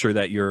make sure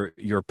that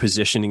your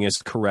positioning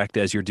is correct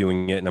as you're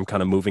doing it. And I'm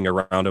kind of moving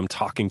around them,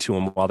 talking to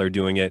them while they're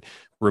doing it,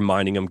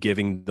 reminding them,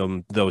 giving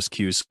them those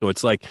cues. So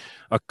it's like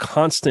a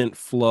constant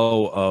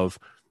flow of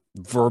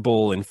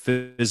verbal and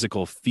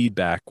physical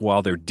feedback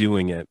while they're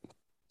doing it.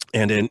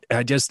 And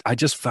I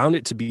just found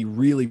it to be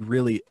really,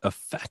 really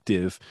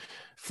effective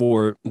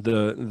for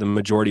the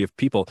majority of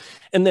people.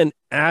 And then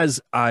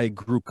as I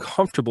grew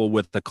comfortable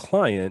with the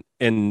client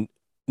and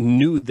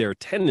knew their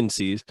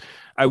tendencies,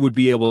 I would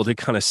be able to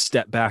kind of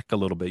step back a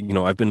little bit.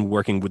 I've been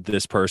working with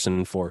this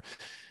person for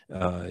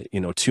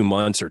 2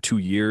 months or 2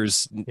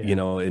 years,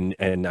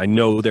 and I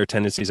know their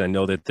tendencies. I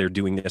know that they're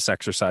doing this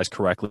exercise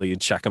correctly, and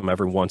check them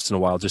every once in a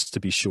while just to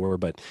be sure.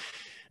 But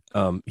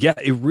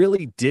it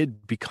really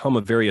did become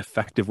a very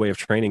effective way of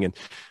training. And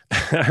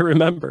I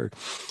remember,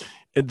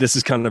 this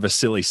is kind of a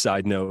silly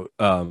side note.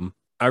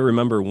 I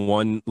remember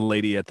one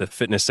lady at the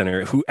fitness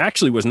center who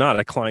actually was not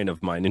a client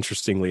of mine,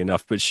 interestingly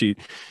enough, but she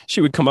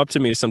would come up to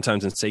me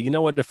sometimes and say, you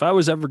know what, if I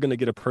was ever going to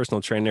get a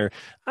personal trainer,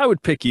 I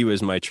would pick you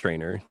as my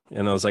trainer.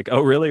 And I was like,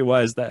 oh, really?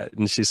 Why is that?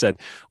 And she said,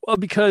 well,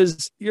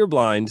 because you're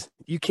blind.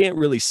 You can't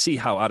really see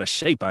how out of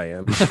shape I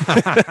am.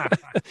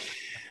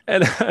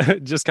 And I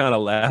just kind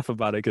of laugh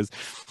about it because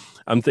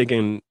I'm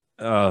thinking,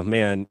 oh,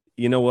 man,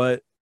 you know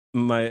what?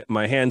 My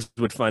hands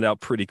would find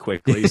out pretty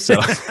quickly. So,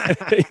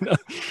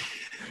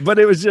 but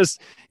it was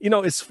just,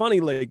 it's funny,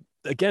 like,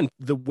 again,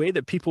 the way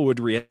that people would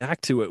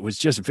react to it was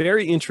just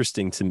very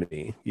interesting to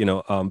me,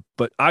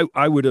 but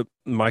I would,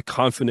 my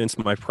confidence,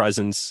 my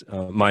presence,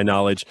 my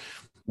knowledge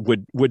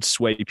would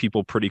sway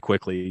people pretty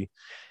quickly.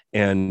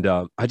 And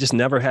I just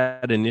never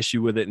had an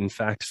issue with it. In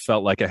fact,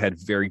 felt like I had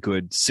very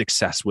good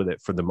success with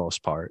it for the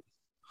most part.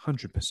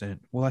 100%.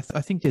 Well,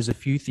 I think there's a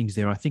few things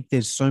there. I think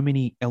there's so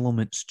many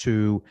elements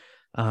to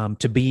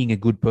being a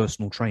good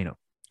personal trainer,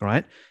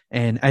 right?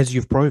 And as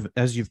you've proven,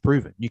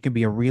 you can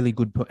be a really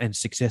good and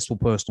successful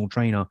personal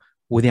trainer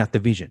without the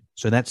vision.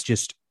 So that's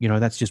just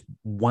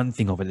one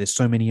thing of it. There's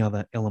so many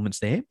other elements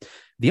there.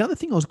 The other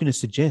thing I was going to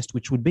suggest,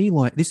 which would be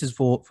like, this is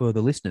for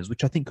the listeners,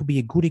 which I think could be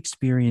a good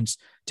experience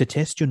to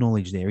test your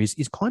knowledge there, is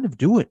kind of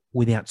do it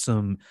without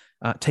some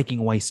taking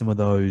away some of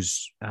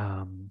those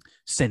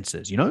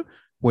sensors,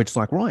 where it's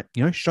like, right,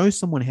 show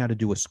someone how to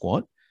do a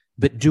squat,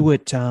 but do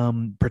it,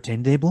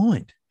 pretend they're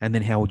blind. And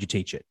then how would you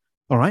teach it?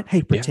 All right.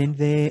 Hey, pretend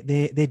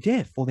they're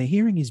deaf or their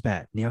hearing is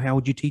bad. Now, how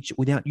would you teach it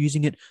without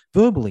using it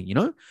verbally?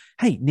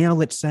 Hey, now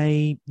let's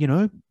say,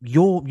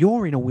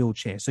 you're in a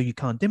wheelchair, so you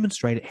can't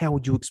demonstrate it. How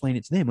would you explain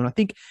it to them? And I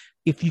think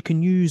if you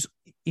can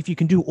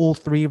do all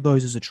three of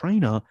those as a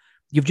trainer,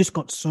 you've just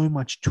got so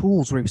much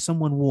tools where if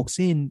someone walks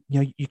in,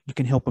 you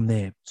can help them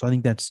there. So I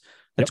think that's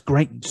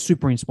great,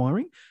 super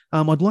inspiring.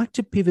 I'd like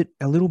to pivot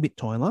a little bit,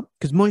 Tyler,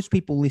 because most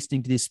people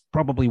listening to this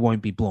probably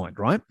won't be blind,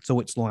 right?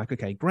 So it's like,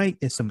 okay, great.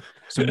 There's some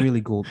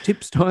really cool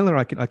tips, Tyler.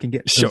 I can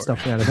get some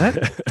stuff out of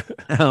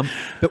that.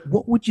 But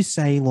what would you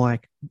say?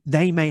 Like,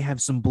 they may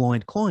have some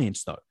blind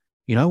clients though.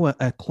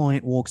 A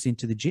client walks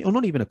into the gym, or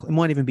not even it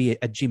might even be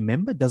a gym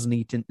member. Doesn't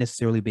need to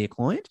necessarily be a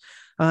client.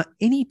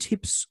 Any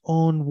tips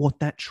on what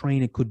that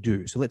trainer could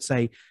do? So let's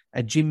say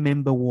a gym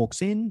member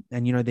walks in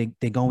and,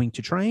 they're going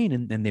to train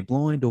and they're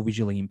blind or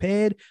visually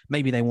impaired.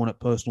 Maybe they want a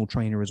personal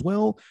trainer as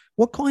well.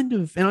 What kind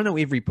of, and I know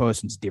every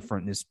person's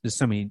different. There's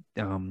so many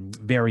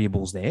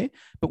variables there,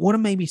 but what are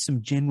maybe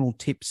some general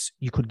tips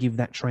you could give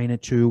that trainer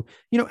to,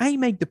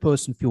 make the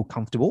person feel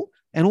comfortable,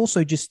 and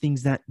also just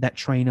things that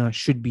trainer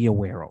should be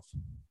aware of?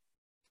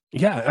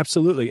 Yeah,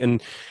 absolutely.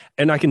 And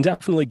I can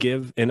definitely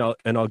give, and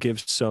I'll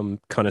give some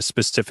kind of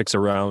specifics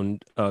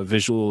around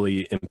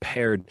visually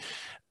impaired,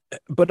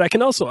 but I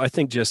can also, I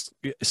think, just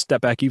step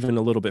back even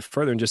a little bit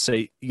further and just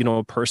say,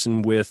 a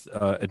person with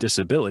a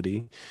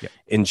disability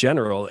in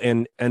general.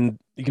 And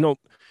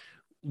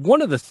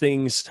one of the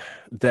things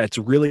that's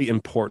really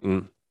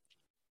important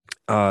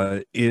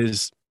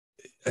is,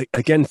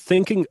 again,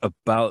 thinking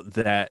about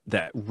that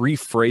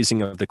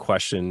rephrasing of the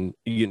question,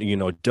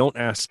 don't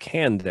ask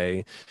can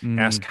they,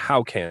 ask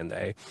how can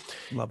they.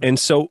 Love it. And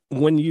so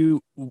when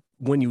you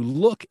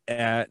look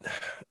at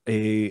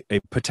a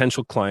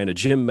potential client, a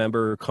gym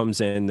member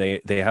comes in,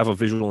 they have a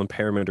visual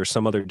impairment or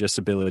some other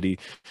disability,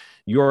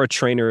 you're a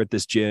trainer at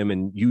this gym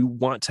and you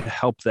want to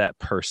help that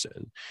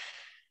person.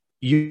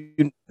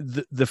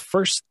 The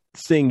first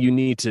thing you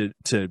need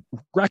to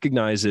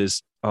recognize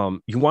is,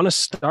 you want to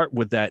start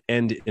with that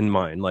end in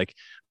mind. Like,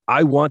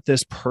 I want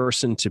this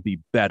person to be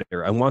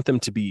better. I want them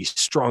to be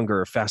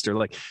stronger, faster.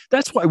 Like,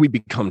 that's why we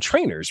become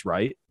trainers,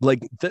 right?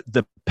 Like,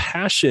 the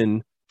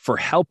passion for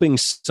helping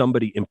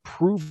somebody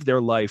improve their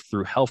life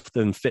through health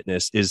and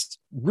fitness is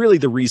really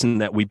the reason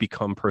that we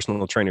become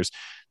personal trainers.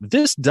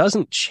 This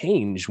doesn't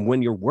change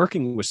when you're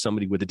working with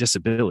somebody with a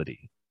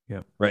disability.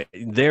 Yeah. Right.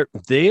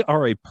 They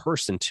are a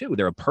person too.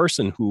 They're a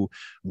person who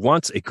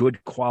wants a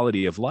good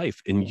quality of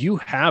life, and you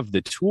have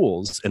the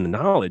tools and the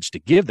knowledge to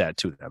give that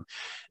to them.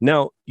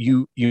 Now,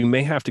 you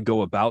may have to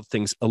go about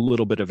things a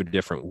little bit of a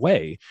different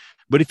way,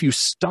 but if you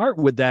start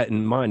with that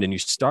in mind and you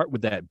start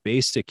with that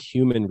basic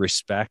human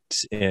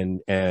respect and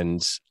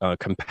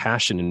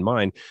compassion in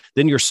mind,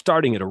 then you're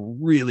starting at a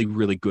really,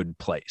 really good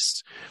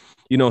place.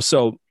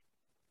 So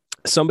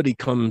somebody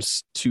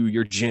comes to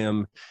your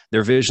gym,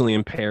 they're visually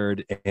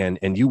impaired,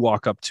 and you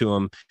walk up to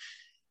them,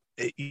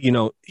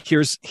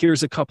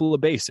 here's a couple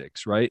of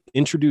basics, right?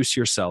 Introduce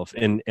yourself.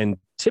 And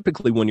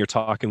typically when you're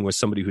talking with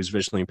somebody who's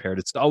visually impaired,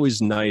 it's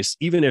always nice,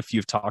 even if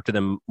you've talked to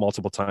them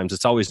multiple times,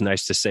 it's always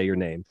nice to say your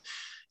name.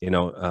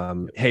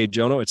 Hey,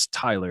 Jono, it's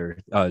Tyler,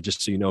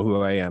 just so you know who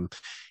I am.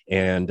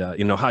 And,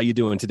 how you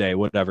doing today?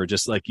 Whatever.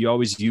 Just like, you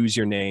always use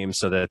your name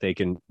so that they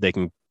can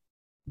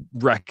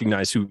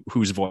recognize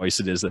whose voice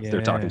it is that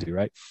they're talking to,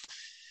 right?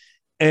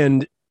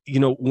 And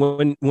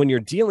when you're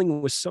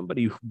dealing with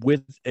somebody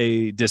with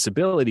a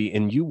disability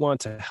and you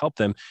want to help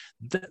them,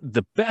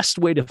 the best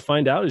way to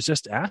find out is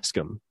just ask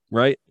them,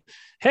 right?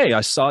 Hey,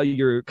 I saw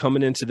you're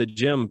coming into the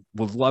gym.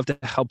 Would love to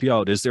help you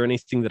out. Is there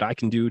anything that I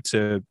can do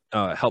to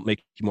help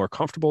make you more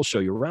comfortable, show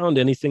you around,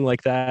 anything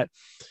like that?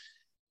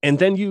 And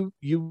then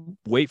you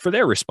wait for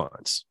their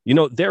response.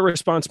 Their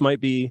response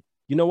might be,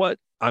 you know what?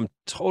 I'm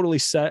totally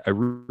set. I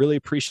really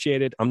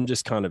appreciate it. I'm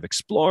just kind of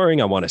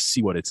exploring. I want to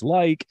see what it's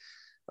like.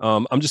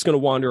 I'm just going to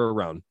wander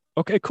around.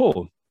 Okay,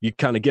 cool. You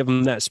kind of give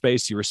them that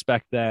space. You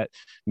respect that.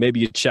 Maybe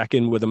you check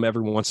in with them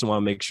every once in a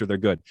while, make sure they're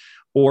good.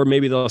 Or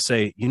maybe they'll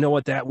say, you know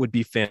what, that would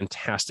be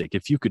fantastic.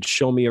 If you could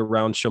show me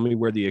around, show me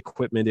where the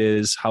equipment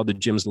is, how the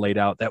gym's laid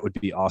out, that would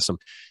be awesome.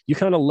 You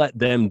kind of let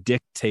them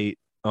dictate,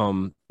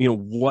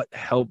 what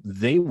help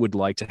they would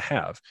like to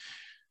have.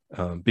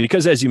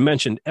 Because as you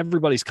mentioned,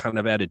 everybody's kind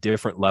of at a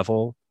different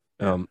level.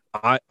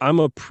 I'm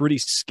a pretty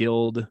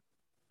skilled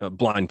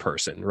blind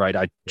person, right?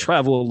 I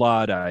travel a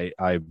lot. I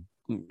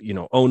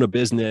own a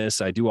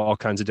business. I do all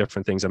kinds of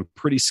different things. I'm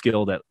pretty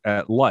skilled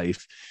at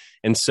life.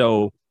 And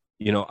so,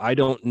 I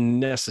don't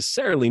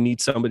necessarily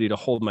need somebody to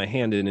hold my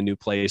hand in a new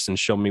place and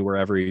show me where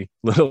every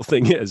little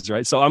thing is,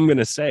 right? So I'm going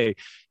to say,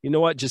 you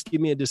know what, just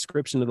give me a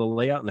description of the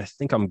layout and I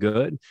think I'm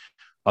good.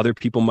 Other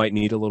people might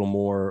need a little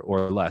more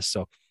or less.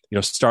 So,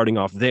 starting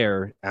off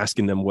there,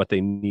 asking them what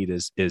they need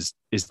is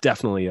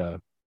definitely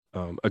a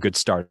good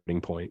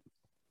starting point.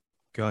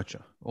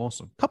 Gotcha.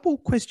 Awesome. Couple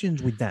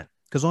questions with that,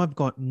 because I've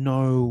got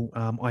no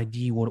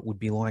idea what it would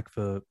be like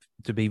to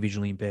be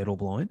visually impaired or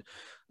blind.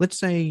 Let's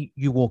say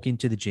you walk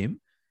into the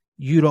gym,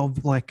 you'd have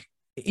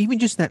even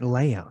just that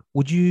layout.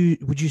 Would you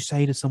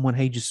say to someone,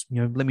 hey, just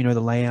let me know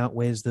the layout.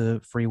 Where's the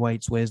free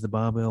weights? Where's the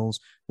barbells?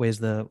 Where's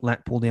the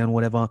lat pull down?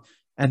 Whatever.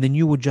 And then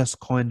you would just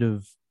kind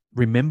of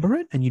remember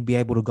it, and you'd be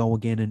able to go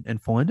again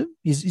and find them.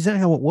 Is that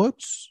how it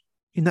works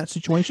in that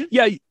situation?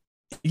 Yeah.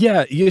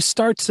 You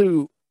start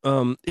to.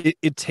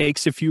 It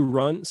takes a few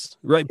runs,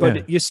 right?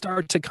 But you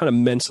start to kind of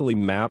mentally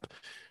map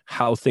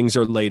how things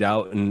are laid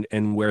out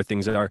and where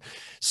things are.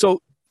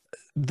 So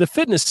the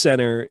fitness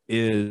center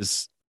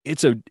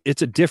it's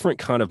a different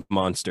kind of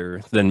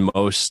monster than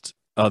most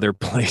other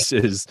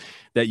places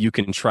that you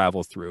can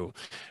travel through,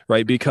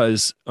 right?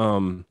 Because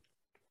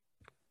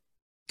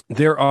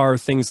there are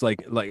things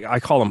like I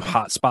call them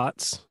hot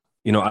spots.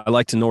 I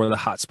like to know where the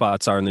hot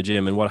spots are in the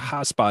gym, and what a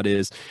hot spot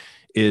is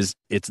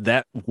it's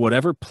that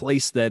whatever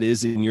place that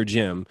is in your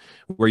gym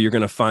where you're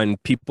going to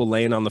find people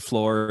laying on the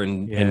floor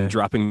and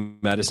dropping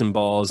medicine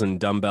balls and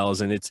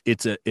dumbbells, and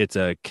it's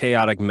a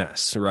chaotic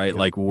mess, right?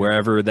 Like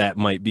wherever that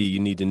might be, you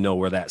need to know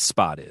where that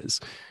spot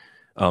is.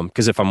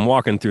 Because if I'm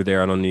walking through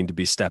there, I don't need to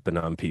be stepping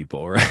on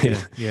people,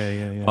 right?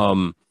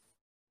 Yeah.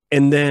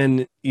 And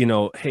then,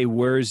 hey,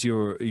 where's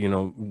your,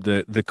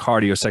 the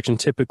cardio section?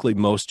 Typically,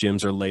 most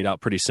gyms are laid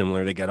out pretty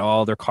similar. They get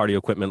all their cardio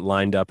equipment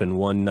lined up in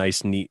one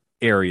nice, neat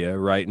area,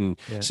 right? And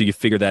so you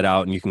figure that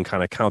out, and you can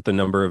kind of count the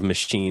number of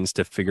machines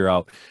to figure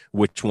out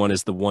which one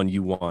is the one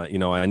you want.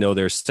 I know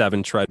there's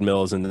 7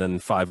 treadmills and then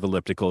 5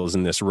 ellipticals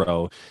in this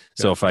row.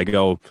 So if I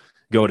go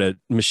to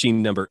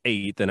machine number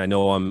 8, then I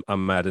know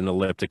I'm at an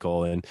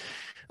elliptical. And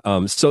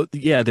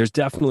there's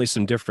definitely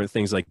some different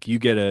things. Like you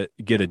get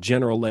a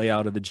general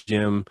layout of the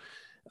gym,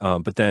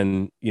 but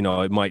then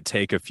it might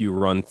take a few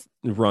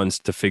runs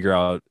to figure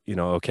out,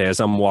 okay, as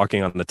I'm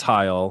walking on the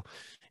tile,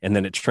 and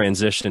then it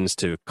transitions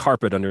to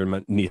carpet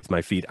underneath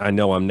my feet, I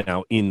know I'm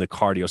now in the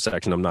cardio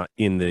section. I'm not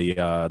in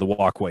the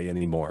walkway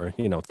anymore.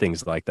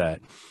 Things like that.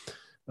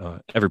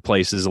 Every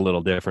place is a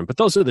little different, but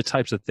those are the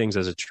types of things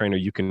as a trainer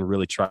you can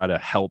really try to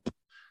help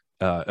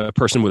a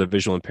person with a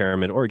visual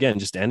impairment, or again,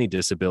 just any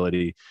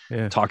disability,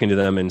 talking to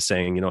them and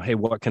saying, hey,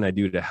 what can I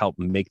do to help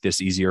make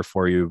this easier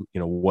for you?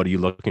 What are you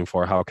looking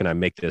for? How can I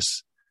make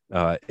this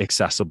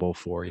accessible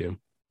for you?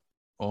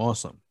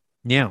 Awesome.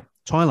 Now,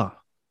 Tyler,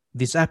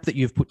 this app that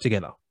you've put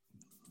together,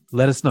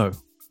 let us know.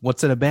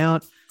 What's it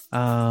about? Let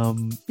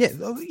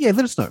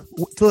us know.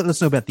 Let us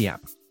know about the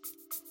app.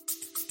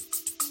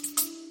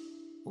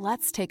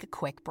 Let's take a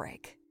quick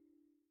break.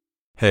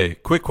 Hey,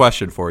 quick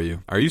question for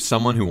you. Are you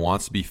someone who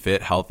wants to be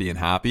fit, healthy, and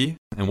happy?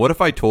 And what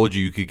if I told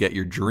you could get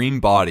your dream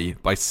body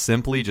by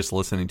simply just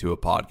listening to a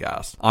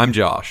podcast? I'm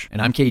Josh.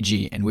 And I'm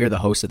KG, and we're the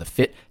hosts of the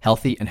Fit,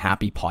 Healthy, and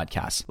Happy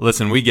podcast.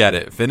 Listen, we get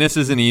it. Fitness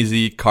isn't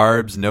easy.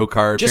 Carbs, no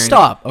carbs. Just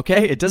stop,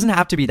 okay? It doesn't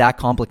have to be that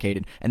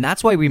complicated. And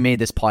that's why we made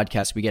this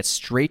podcast. We get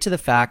straight to the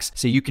facts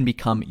so you can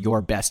become your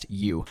best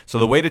you. So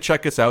the way to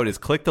check us out is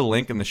click the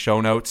link in the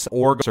show notes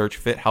or search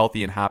Fit,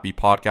 Healthy, and Happy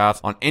podcast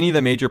on any of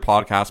the major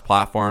podcast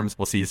platforms.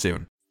 We'll see you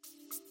soon.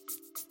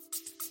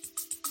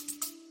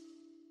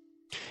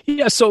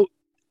 Yeah. So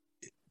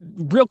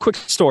real quick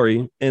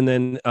story, and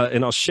then,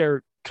 and I'll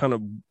share kind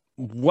of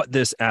what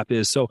this app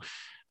is. So,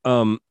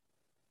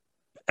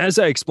 as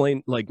I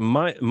explained, like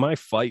my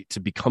fight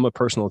to become a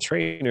personal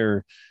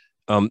trainer,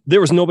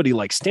 there was nobody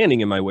like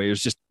standing in my way. It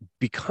was just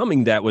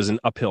becoming that was an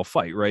uphill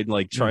fight, right?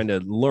 Like trying to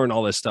learn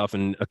all this stuff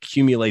and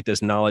accumulate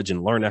this knowledge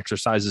and learn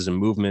exercises and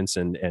movements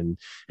and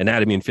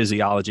anatomy and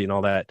physiology and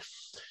all that.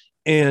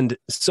 And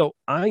so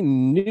I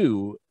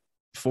knew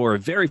for a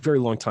very, very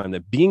long time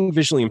that being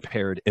visually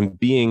impaired and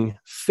being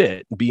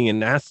fit, being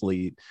an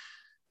athlete,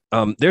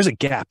 there's a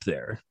gap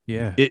there.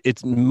 Yeah.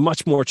 It's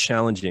much more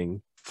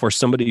challenging for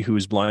somebody who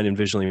is blind and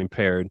visually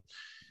impaired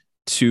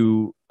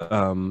to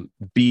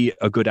be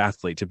a good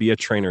athlete, to be a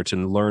trainer, to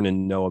learn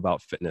and know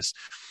about fitness.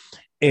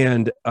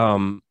 And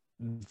my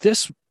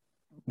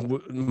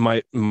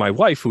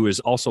wife, who is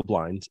also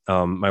blind,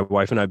 my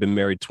wife and I have been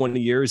married 20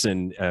 years,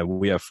 and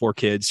we have 4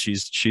 kids.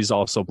 She's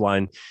also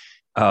blind.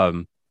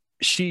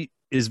 She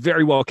is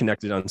very well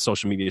connected on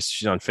social media.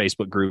 She's on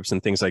Facebook groups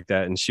and things like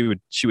that. And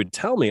she would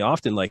tell me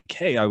often, like,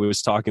 hey, I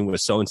was talking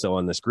with so-and-so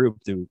on this group,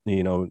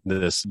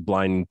 this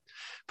blind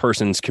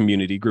person's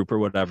community group or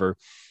whatever.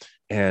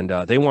 And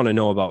they want to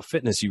know about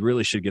fitness. You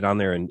really should get on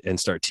there and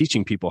start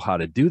teaching people how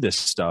to do this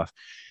stuff.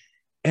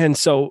 And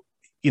so,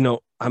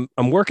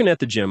 I'm working at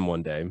the gym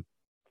one day.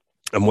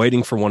 I'm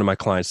waiting for one of my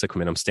clients to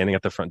come in. I'm standing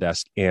at the front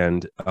desk,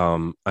 and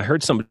I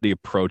heard somebody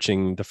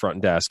approaching the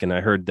front desk, and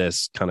I heard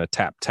this kind of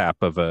tap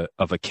of a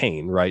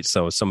cane, right?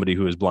 So somebody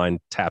who is blind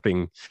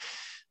tapping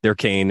their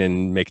cane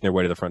and making their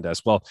way to the front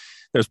desk. Well,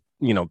 there's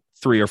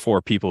 3 or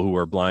 4 people who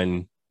are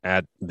blind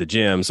at the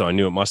gym, so I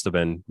knew it must have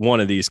been one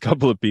of these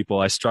couple of people.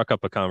 I struck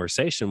up a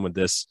conversation with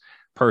this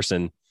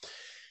person,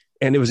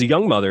 and it was a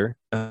young mother.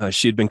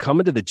 She had been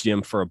coming to the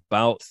gym for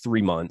about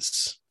 3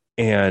 months.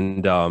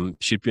 And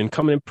she'd been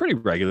coming in pretty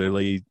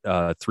regularly,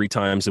 3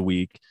 times a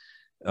week.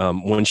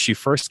 When she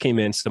first came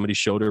in, somebody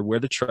showed her where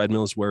the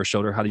treadmills were,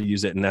 showed her how to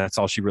use it. And that's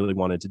all she really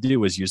wanted to do,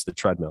 was use the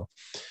treadmill.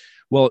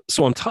 Well,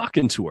 so I'm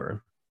talking to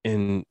her,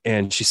 and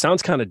she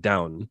sounds kind of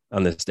down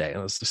on this day. And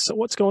I was like, so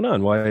what's going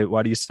on?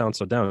 Why do you sound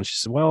so down? And she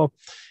said, well,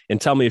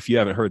 and tell me if you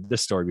haven't heard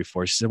this story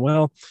before. She said,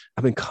 well,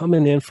 I've been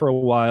coming in for a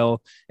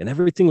while, and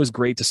everything was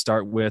great to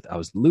start with. I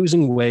was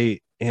losing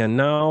weight, and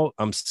now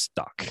I'm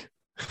stuck.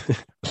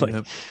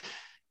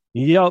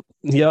 Yep.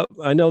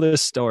 I know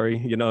this story,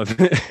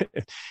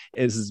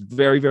 is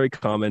very, very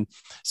common.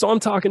 So I'm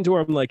talking to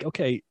her. I'm like,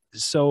 okay,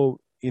 so,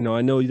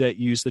 I know that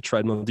you use the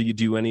treadmill. Do you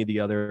do any of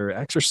the other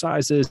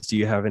exercises? Do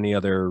you have any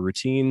other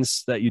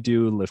routines that you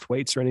do, lift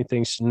weights or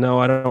anything? She said, no,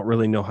 I don't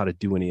really know how to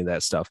do any of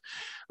that stuff.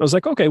 I was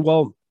like, okay,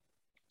 well,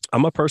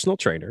 I'm a personal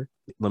trainer.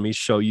 Let me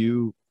show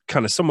you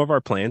kind of some of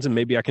our plans, and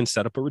maybe I can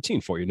set up a routine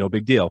for you. No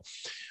big deal.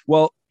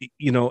 Well,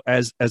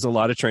 as a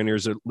lot of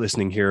trainers are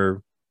listening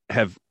here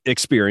have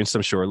experienced,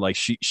 I'm sure, like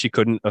she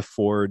couldn't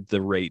afford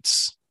the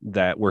rates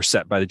that were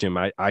set by the gym.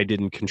 I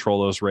didn't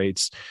control those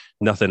rates,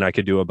 nothing I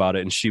could do about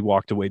it. And she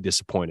walked away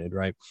disappointed.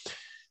 Right.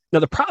 Now,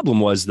 the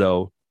problem was,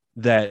 though,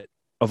 that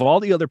of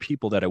all the other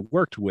people that I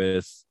worked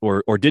with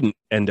or didn't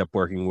end up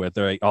working with,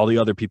 right, all the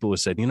other people who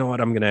said, you know what,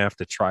 I'm going to have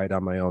to try it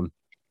on my own.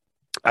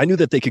 I knew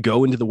that they could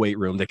go into the weight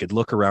room. They could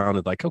look around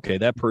and like, okay,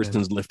 that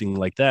person's lifting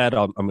like that.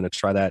 I'm going to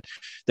try that.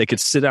 They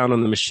could sit down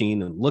on the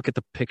machine and look at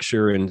the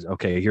picture and,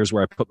 okay, here's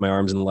where I put my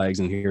arms and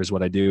legs, and here's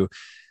what I do.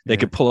 They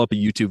could pull up a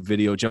YouTube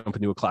video, jump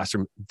into a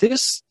classroom.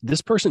 This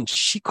person,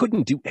 she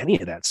couldn't do any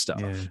of that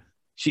stuff. Yeah.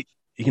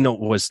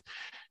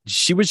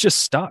 She was just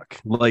stuck.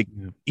 Like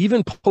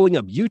even pulling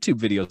up YouTube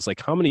videos,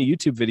 like how many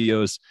YouTube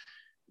videos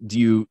do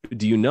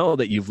you know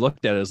that you've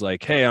looked at as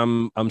like, hey,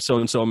 I'm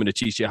so-and-so, I'm going to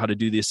teach you how to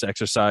do this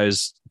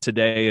exercise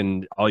today,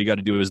 and all you got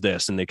to do is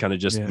this, and they kind of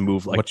just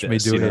move like watch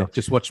this. Me do it.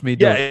 Just watch me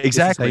do it. Yeah,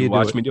 exactly.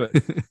 Watch me do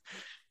it.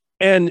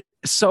 And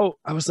so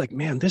I was like,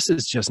 man, this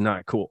is just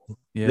not cool.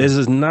 Yeah. This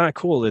is not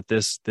cool that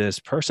this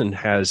person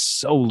has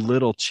so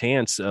little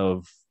chance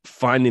of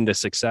finding the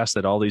success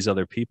that all these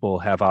other people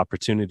have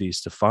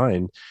opportunities to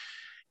find.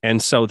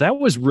 And so that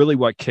was really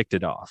what kicked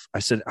it off. I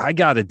said, I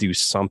got to do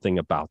something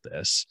about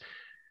this.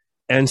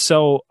 And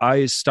so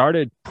I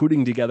started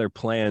putting together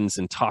plans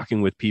and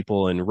talking with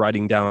people and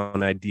writing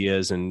down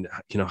ideas and,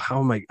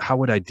 how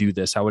would I do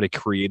this? How would I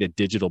create a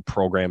digital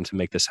program to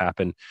make this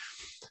happen?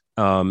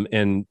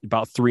 And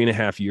about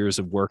 3.5 years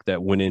of work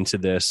that went into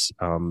this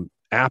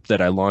app that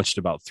I launched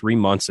about 3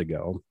 months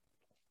ago.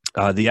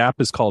 The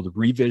app is called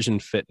Revision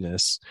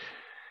Fitness,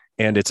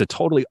 and it's a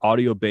totally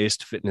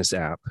audio-based fitness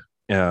app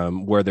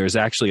where there's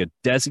actually a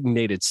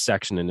designated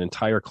section, an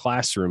entire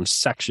classroom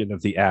section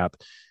of the app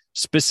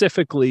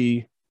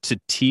specifically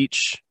to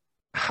teach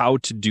how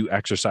to do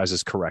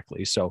exercises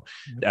correctly. So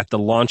at the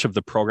launch of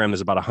the program, there's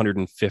about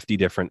 150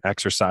 different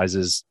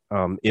exercises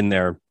in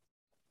there.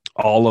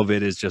 All of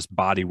it is just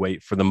body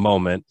weight for the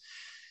moment,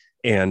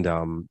 and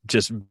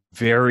just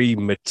very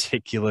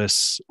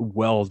meticulous,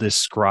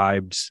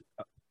 well-described.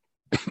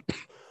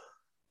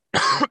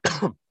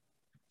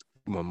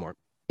 One more.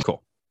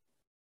 Cool.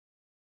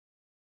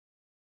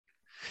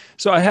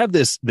 So I have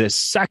this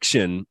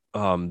section,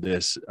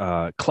 this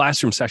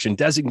classroom section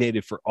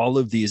designated for all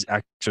of these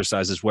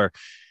exercises where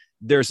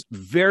there's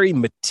very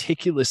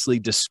meticulously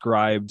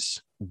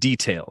described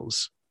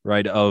details,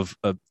 right? Of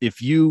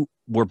if you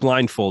were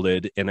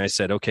blindfolded and I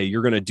said, okay,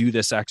 you're going to do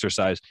this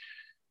exercise,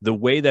 the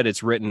way that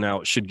it's written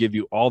out should give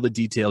you all the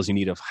details you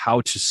need of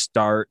how to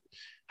start,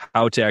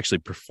 how to actually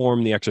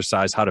perform the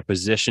exercise, how to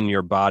position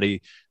your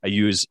body. I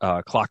use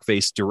clock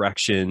face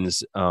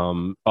directions,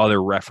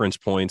 other reference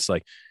points,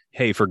 like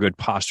hey, for good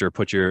posture,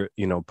 put your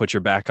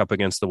back up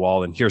against the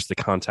wall, and here's the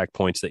contact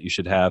points that you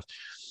should have.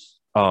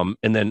 And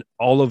then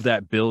all of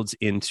that builds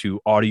into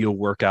audio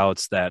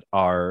workouts that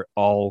are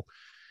all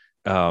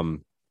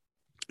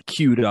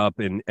queued up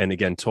and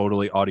again,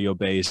 totally audio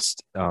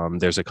based.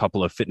 There's a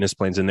couple of fitness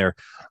plans in there,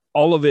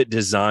 all of it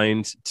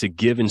designed to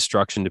give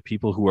instruction to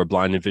people who are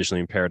blind and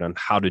visually impaired on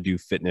how to do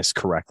fitness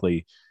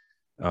correctly,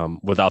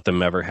 without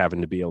them ever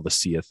having to be able to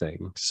see a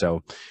thing.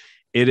 So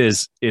it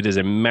is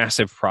a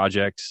massive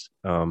project.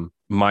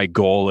 My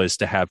goal is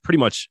to have pretty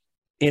much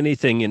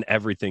anything and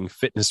everything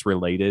fitness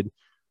related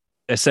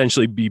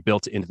essentially be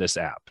built into this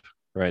app,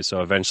 right?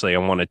 So eventually I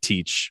want to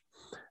teach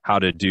how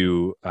to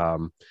do,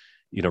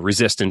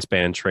 resistance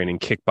band training,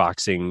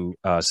 kickboxing,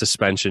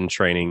 suspension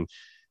training,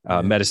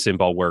 medicine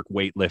ball work,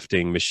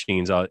 weightlifting,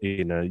 machines,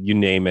 you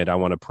name it. I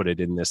want to put it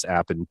in this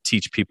app and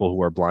teach people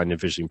who are blind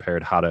and visually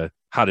impaired how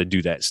to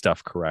do that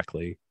stuff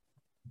correctly.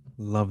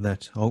 Love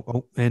that.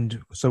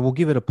 And so we'll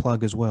give it a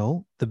plug as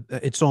well.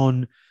 It's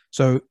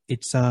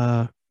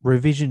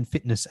Revision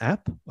Fitness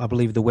app. I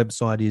believe the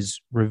website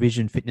is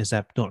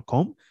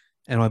revisionfitnessapp.com.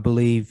 And I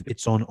believe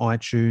it's on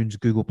iTunes,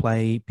 Google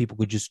Play. People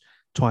could just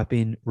type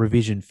in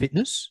Revision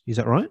Fitness. Is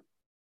that right?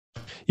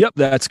 Yep,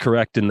 that's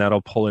correct. And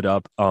that'll pull it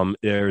up.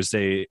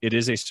 It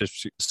is a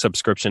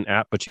subscription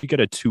app, but you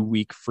get a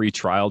 2-week free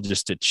trial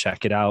just to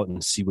check it out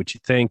and see what you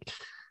think.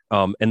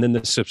 And then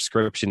the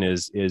subscription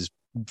is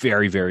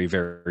very, very,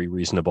 very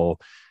reasonable.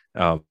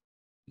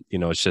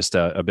 It's just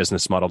a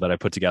business model that I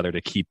put together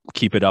to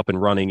keep it up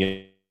and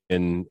running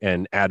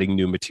and adding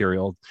new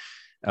material.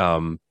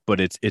 But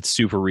it's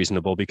super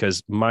reasonable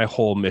because my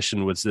whole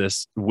mission with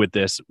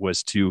this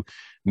was to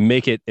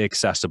make it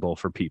accessible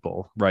for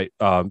people, right?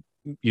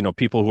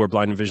 People who are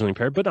blind and visually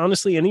impaired, but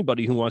honestly,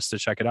 anybody who wants to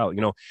check it out.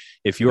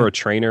 If you're a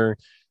trainer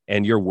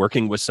and you're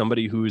working with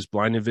somebody who's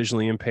blind and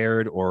visually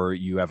impaired, or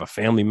you have a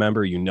family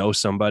member,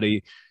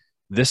 somebody,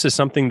 this is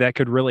something that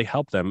could really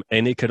help them.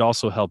 And it could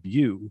also help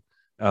you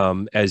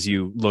as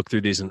you look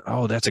through these and,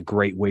 that's a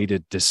great way to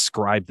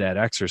describe that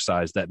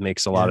exercise. That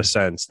makes a lot of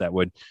sense. That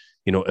would,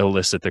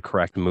 elicit the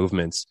correct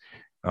movements.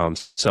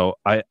 So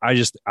I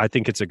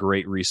think it's a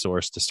great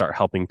resource to start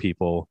helping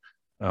people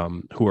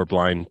who are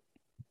blind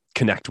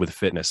connect with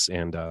fitness.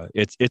 And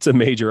it's a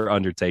major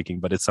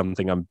undertaking, but it's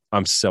something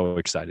I'm so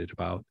excited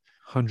about.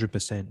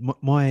 100%.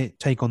 My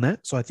take on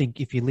that. So I think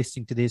if you're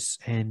listening to this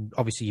and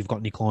obviously you've got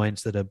any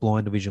clients that are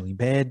blind or visually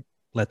impaired,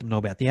 let them know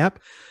about the app.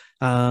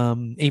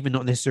 Even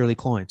not necessarily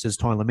clients, as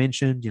Tyler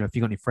mentioned, if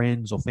you've got any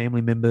friends or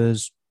family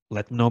members,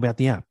 let them know about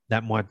the app.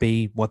 That might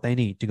be what they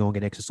need to go and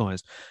get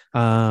exercise.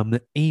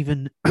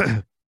 Even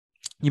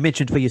you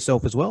mentioned for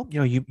yourself as well,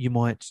 you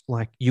might,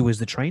 like you as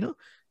the trainer,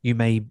 you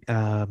may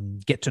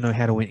get to know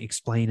how to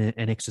explain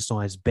an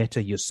exercise better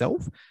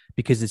yourself,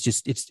 because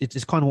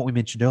it's kind of what we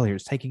mentioned earlier.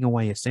 It's taking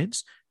away a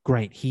sense.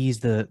 Great.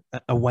 Here's a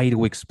way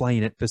to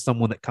explain it for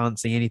someone that can't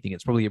see anything.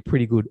 It's probably a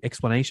pretty good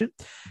explanation.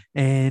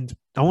 And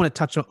I want to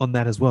touch on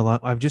that as well.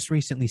 I've just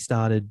recently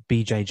started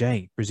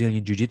BJJ,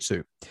 Brazilian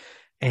Jiu-Jitsu.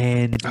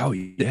 And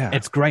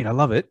it's great. I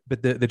love it.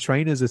 But the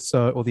trainers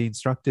the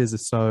instructors are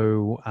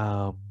so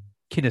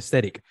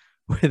kinesthetic,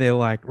 where they're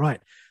like,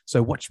 right,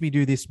 so watch me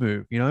do this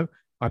move.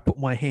 I put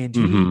my hand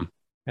here,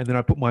 and then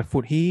I put my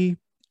foot here,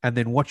 and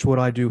then watch what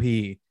I do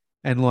here.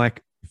 And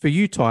like for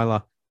you,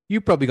 Tyler,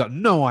 you probably got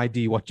no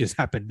idea what just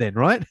happened then,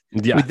 right?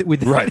 Yeah,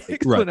 with that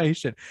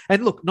explanation. Right.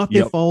 And look, not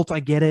their fault.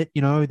 I get it.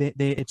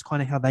 It's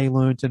kind of how they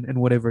learned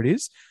and whatever it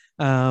is.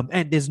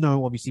 And there's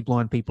no obviously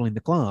blind people in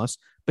the class.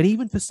 But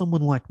even for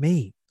someone like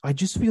me, I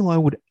just feel I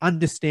would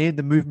understand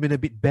the movement a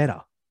bit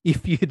better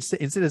if you'd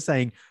instead of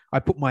saying I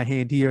put my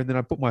hand here and then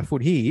I put my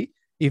foot here.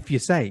 If you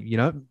say,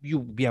 you'll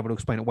be able to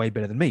explain it way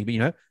better than me.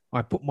 But,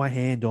 I put my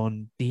hand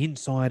on the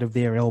inside of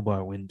their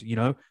elbow and,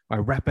 I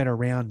wrap it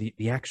around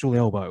the actual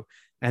elbow.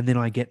 And then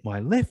I get my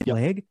left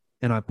leg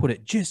and I put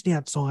it just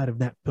outside of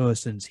that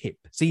person's hip.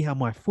 See how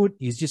my foot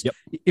is just,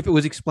 if it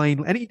was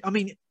explained,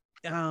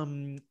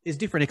 and there's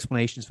different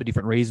explanations for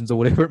different reasons or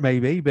whatever it may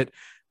be. But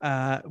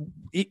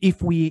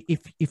if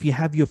you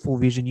have your full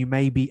vision, you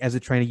may be, as a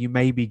trainer, you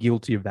may be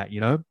guilty of that.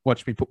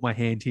 Watch me put my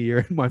hand here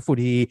and my foot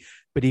here.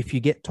 But if you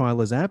get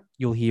Tyler's app,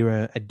 you'll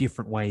hear a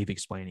different way of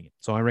explaining it.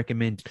 So I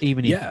recommend,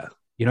 even if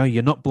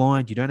you're not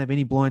blind, you don't have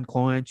any blind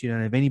clients, you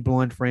don't have any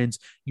blind friends,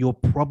 you're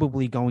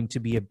probably going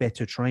to be a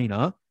better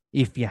trainer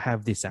if you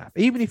have this app.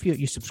 Even if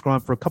you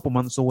subscribe for a couple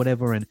months or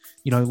whatever, and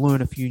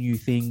learn a few new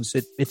things,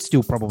 it's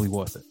still probably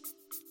worth it.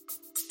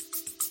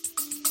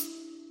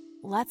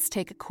 Let's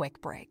take a quick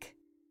break.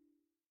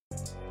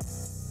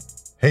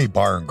 Hey,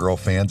 Bar and Grill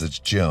fans, it's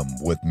Jim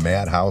with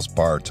Madhouse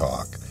Bar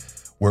Talk,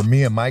 where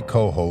me and my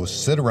co-hosts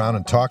sit around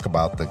and talk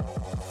about the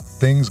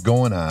things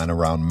going on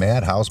around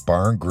Madhouse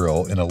Bar and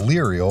Grill in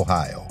Elyria,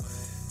 Ohio.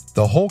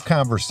 The whole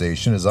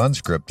conversation is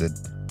unscripted,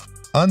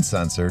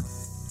 uncensored,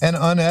 and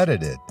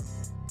unedited.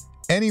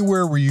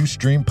 Anywhere where you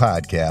stream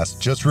podcasts,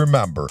 just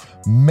remember,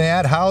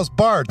 Madhouse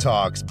Bar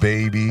Talks,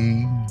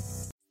 baby.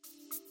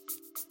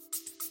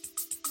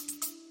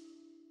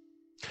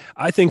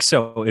 I think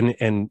so.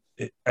 And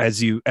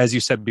as you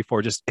said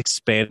before, just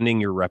expanding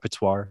your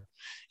repertoire,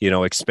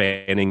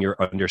 expanding your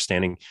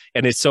understanding.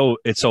 And it's so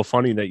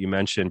funny that you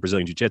mentioned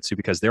Brazilian Jiu-Jitsu,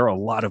 because there are a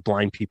lot of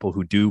blind people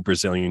who do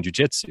Brazilian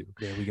Jiu-Jitsu.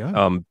 There we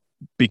go.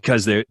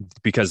 Because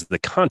the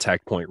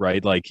contact point,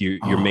 right? Like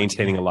you're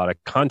maintaining a lot of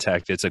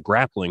contact. It's a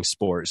grappling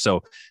sport.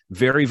 So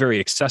very, very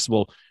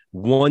accessible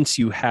once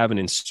you have an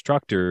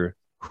instructor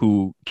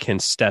who can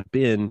step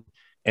in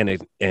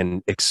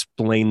and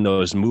explain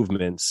those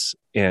movements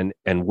and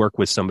work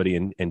with somebody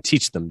and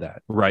teach them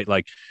that, right?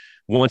 Like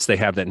once they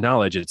have that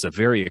knowledge, it's a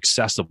very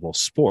accessible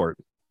sport.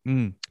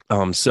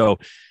 So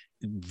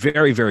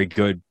very, very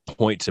good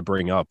point to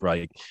bring up,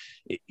 right?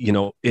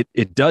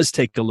 It does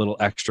take a little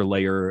extra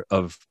layer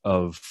of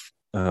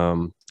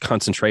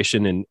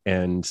concentration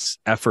and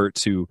effort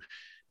to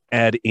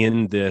add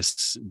in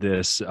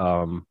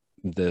the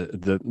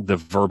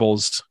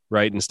verbals,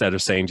 right? Instead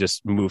of saying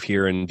just move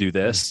here and do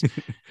this,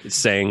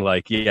 saying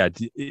like,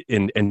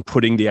 and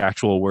putting the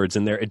actual words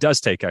in there. It does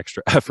take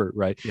extra effort,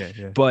 right?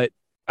 Yeah. But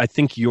I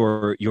think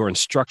your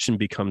instruction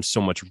becomes so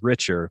much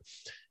richer,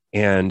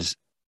 and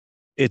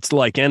it's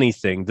like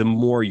anything, the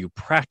more you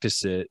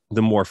practice it,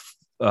 the more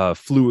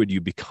fluid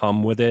you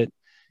become with it.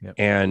 Yep.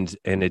 And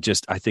it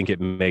just, I think it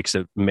makes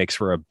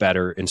for a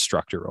better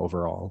instructor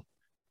overall.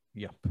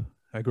 Yep.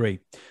 I agree.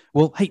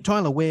 Well, hey,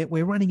 Tyler,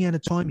 we're running out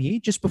of time here.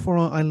 Just before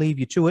I leave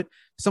you to it,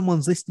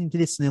 someone's listening to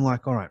this and they're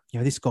like, all right,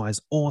 this guy's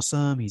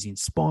awesome. He's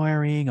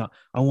inspiring.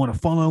 I want to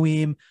follow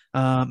him.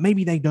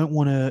 Maybe they don't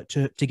want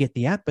to get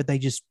the app, but they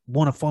just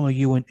want to follow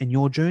you and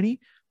your journey.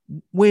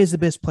 Where's the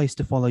best place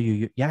to follow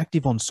you? You're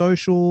active on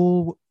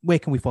social. Where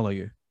can we follow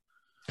you?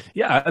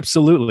 Yeah,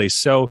 absolutely.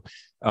 So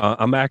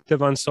I'm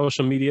active on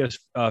social media,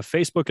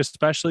 Facebook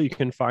especially. You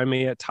can find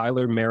me at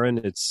Tyler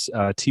Merren. It's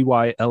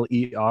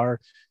TYLER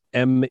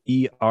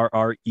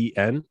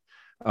MERREN.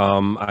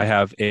 I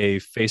have a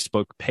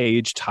Facebook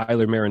page,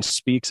 Tyler Merren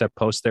Speaks. I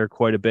post there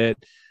quite a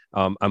bit.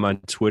 I'm on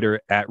Twitter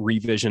at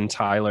Revision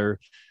Tyler.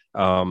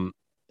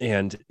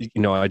 And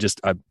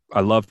I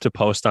love to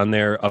post on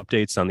there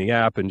updates on the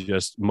app and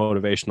just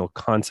motivational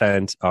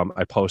content.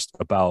 I post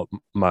about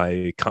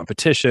my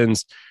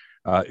competitions.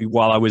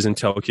 While I was in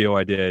Tokyo,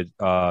 I did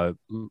a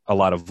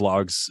lot of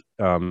vlogs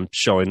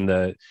showing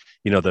the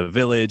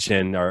village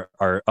and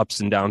our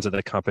ups and downs of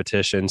the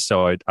competition.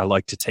 So I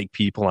like to take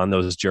people on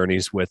those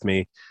journeys with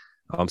me.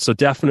 So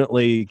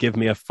definitely give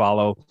me a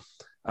follow.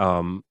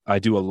 I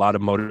do a lot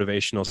of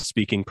motivational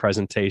speaking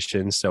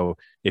presentations. So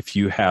if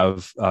you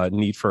have a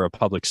need for a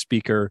public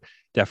speaker,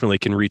 definitely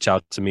can reach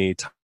out to me,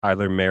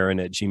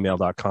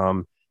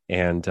 tylermerren@gmail.com.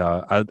 And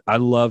I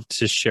love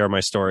to share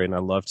my story, and I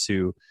love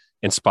to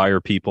inspire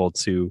people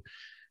to,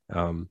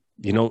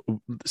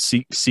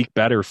 seek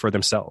better for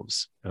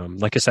themselves.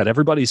 Like I said,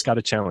 everybody's got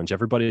a challenge.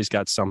 Everybody's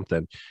got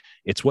something.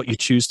 It's what you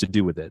choose to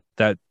do with it.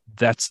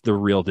 That's the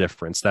real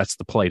difference. That's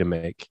the play to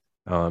make.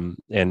 And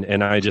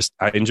I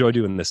enjoy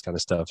doing this kind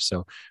of stuff.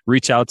 So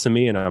reach out to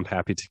me and I'm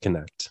happy to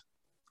connect.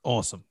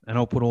 Awesome. And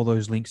I'll put all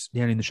those links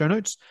down in the show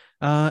notes.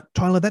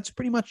 Tyler, that's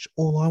pretty much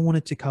all I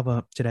wanted to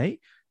cover today.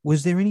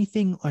 Was there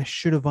anything I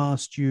should have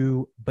asked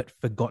you but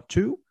forgot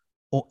to,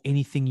 or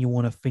anything you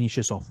want to finish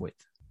us off with?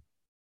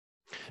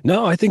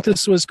 No, I think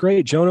this was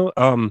great, Jono.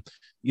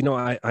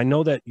 I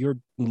know that your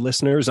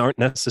listeners aren't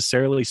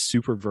necessarily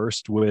super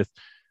versed with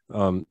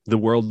the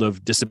world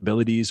of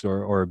disabilities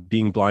or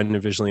being blind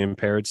and visually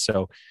impaired.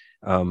 So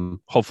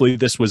hopefully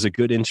this was a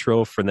good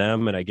intro for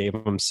them, and I gave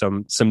them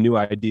some new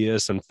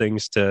ideas, some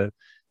things to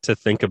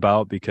think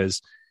about,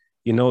 because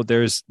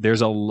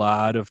there's a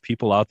lot of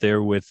people out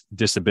there with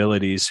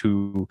disabilities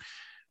who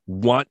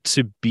want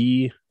to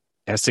be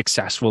as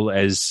successful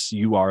as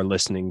you are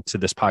listening to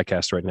this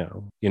podcast right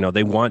now.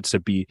 They want to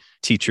be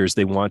teachers.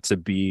 They want to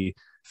be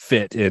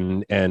fit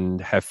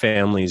and have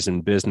families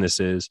and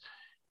businesses.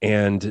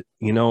 And,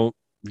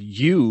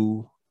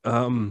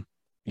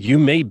 you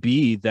may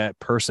be that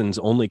person's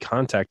only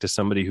contact to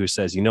somebody who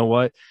says, you know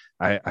what,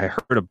 I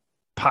heard a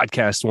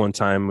podcast one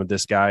time with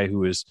this guy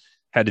who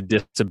had a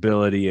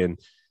disability and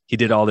he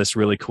did all this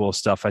really cool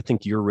stuff. I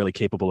think you're really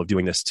capable of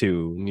doing this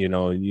too.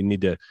 You need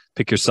to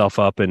pick yourself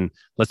up and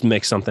let's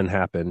make something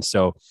happen.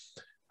 So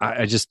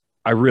I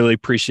really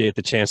appreciate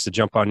the chance to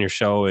jump on your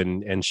show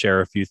and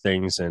share a few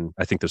things. And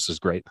I think this was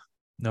great.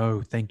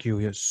 No, thank you.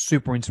 You're a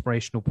super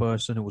inspirational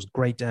person. It was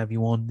great to have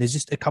you on. There's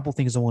just a couple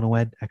things I want to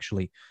add,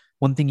 actually.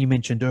 One thing you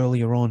mentioned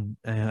earlier on,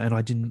 and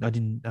I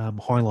didn't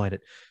highlight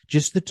it,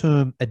 just the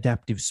term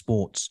adaptive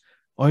sports.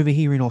 Over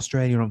here in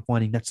Australia, I'm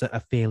finding that's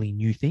a fairly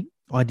new thing.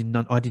 I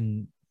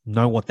didn't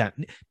know what that.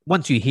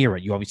 Once you hear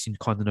it, you obviously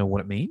kind of know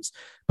what it means,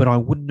 but I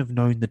wouldn't have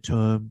known the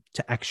term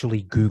to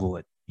actually Google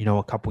it,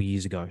 a couple of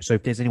years ago. So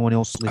if there's anyone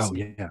else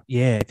listening,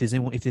 if there's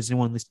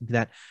anyone listening to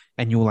that,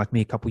 and you're like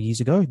me a couple of years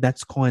ago,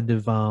 that's kind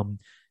of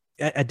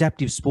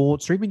adaptive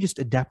sports, or even just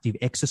adaptive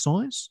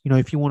exercise.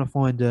 If you want to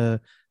find a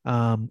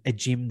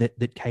gym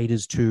that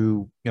caters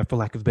to, for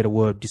lack of a better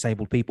word,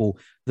 disabled people,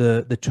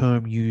 the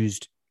term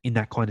used in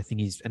that kind of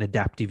thing is an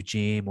adaptive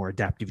gym or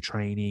adaptive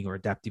training or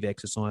adaptive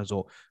exercise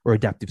or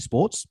adaptive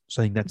sports.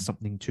 So I think that's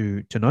something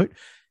to note.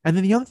 And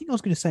then the other thing I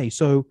was going to say,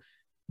 so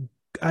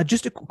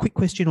Just a quick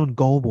question on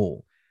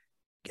goalball.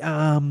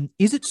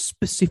 Is it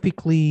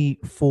specifically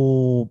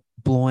for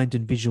blind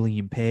and visually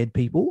impaired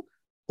people,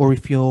 or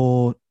if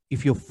you're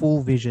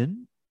full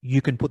vision,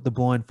 you can put the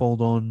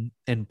blindfold on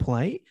and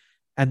play?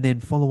 And then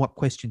follow-up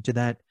question to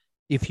that: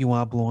 if you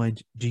are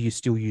blind, do you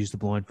still use the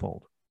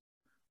blindfold?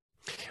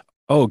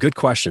 Oh, good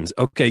questions.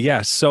 Okay,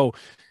 yeah. So,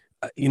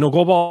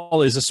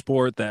 goalball is a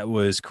sport that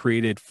was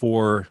created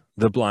for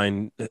the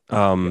blind.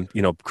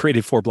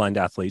 Created for blind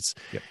athletes.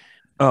 Yep.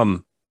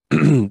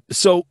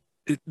 So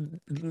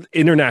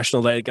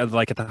international, like at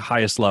the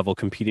highest level,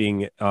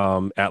 competing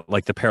at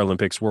like the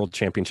Paralympics, World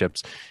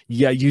Championships,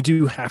 you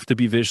do have to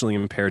be visually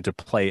impaired to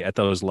play at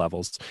those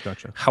levels.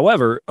 Gotcha.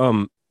 However,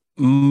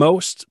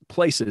 most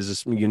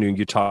places,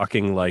 you're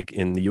talking like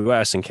in the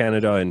US and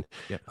Canada, and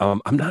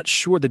I'm not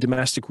sure the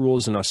domestic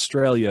rules in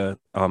Australia.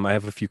 I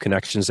have a few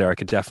connections there. I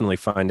could definitely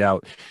find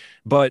out,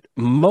 but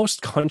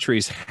most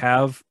countries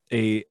have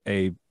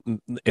an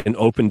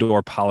open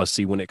door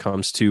policy when it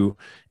comes to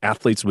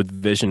athletes with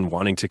vision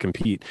wanting to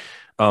compete,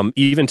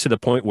 even to the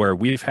point where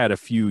we've had a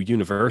few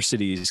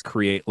universities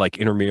create like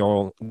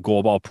intramural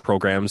goalball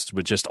programs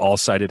with just all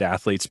sighted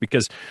athletes,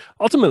 because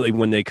ultimately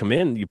when they come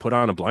in, you put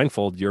on a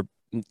blindfold,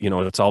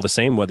 it's all the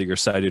same whether you're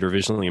sighted or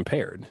visually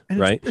impaired, and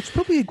right? It's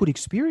probably a good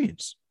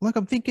experience. Like,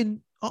 I'm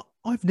thinking,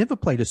 I've never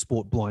played a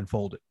sport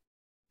blindfolded.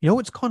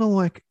 It's kind of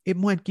like, it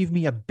might give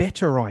me a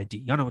better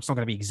idea. I know it's not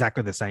going to be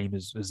exactly the same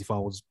as if I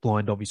was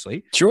blind,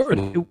 obviously. Sure.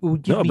 It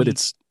would give me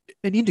it's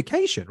an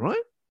indication,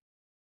 right?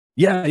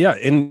 Yeah.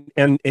 And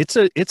it's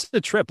a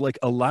trip. Like,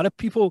 a lot of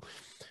people,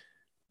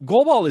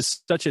 goalball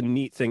is such a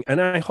neat thing. And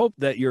I hope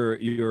that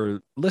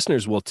your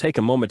listeners will take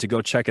a moment to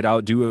go check it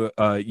out. Do a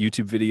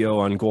YouTube video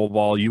on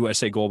goalball,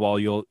 USA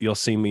Goalball. You'll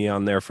see me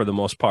on there for the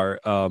most part.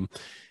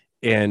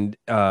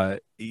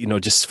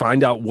 Just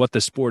find out what the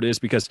sport is,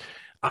 because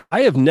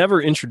I have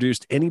never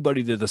introduced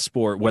anybody to the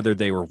sport, whether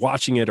they were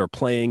watching it or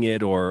playing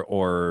it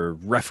or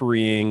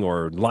refereeing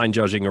or line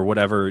judging or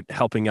whatever,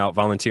 helping out,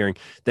 volunteering,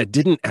 that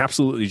didn't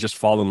absolutely just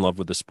fall in love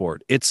with the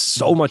sport. It's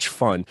so much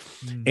fun.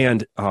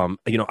 And,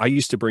 I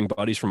used to bring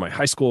buddies from my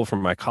high school,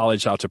 from my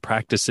college out to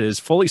practices,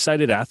 fully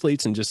sighted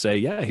athletes, and just say,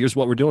 yeah, here's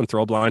what we're doing.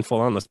 Throw a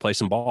blindfold on, let's play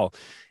some ball.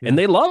 And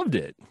they loved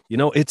it.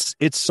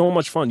 It's so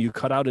much fun. You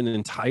cut out an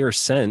entire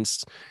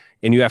sense,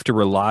 and you have to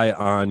rely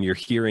on your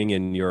hearing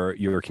and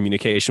your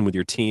communication with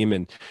your team.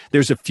 And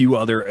there's a few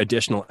other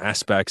additional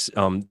aspects.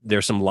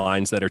 There's some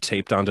lines that are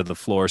taped onto the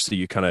floor, so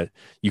you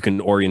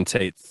can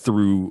orientate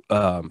through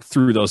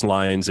those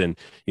lines, and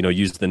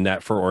use the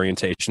net for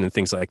orientation and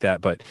things like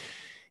that. But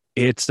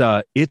it's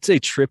a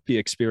trippy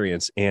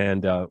experience,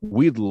 and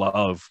we'd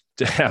love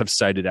to have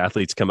sighted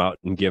athletes come out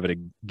and give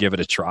it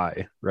a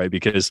try, right?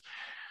 Because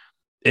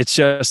it's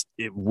just,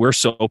 we're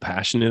so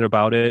passionate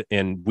about it,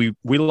 and we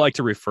like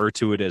to refer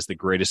to it as the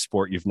greatest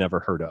sport you've never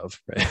heard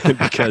of, right?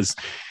 Because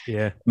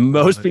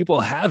most people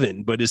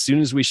haven't. But as soon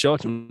as we show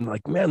it, I'm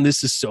like, man,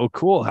 this is so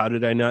cool. How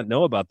did I not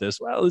know about this?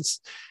 Well, it's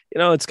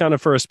kind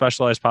of for a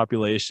specialized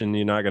population.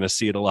 You're not going to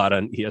see it a lot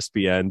on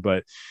ESPN,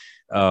 but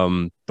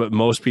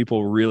most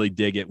people really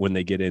dig it when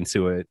they get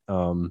into it.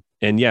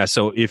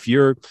 So if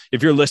you're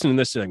listening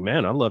to this, you're like,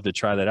 man, I'd love to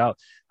try that out,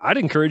 I'd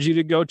encourage you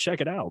to go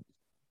check it out.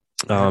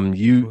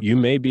 You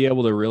may be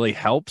able to really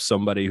help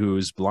somebody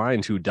who's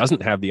blind, who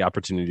doesn't have the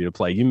opportunity to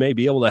play. You may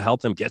be able to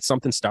help them get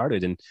something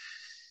started. And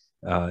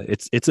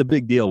it's a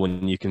big deal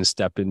when you can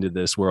step into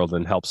this world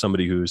and help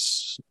somebody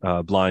who's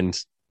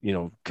blind,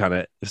 kind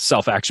of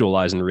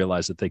self-actualize and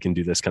realize that they can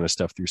do this kind of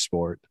stuff through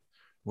sport.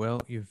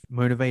 Well, you've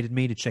motivated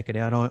me to check it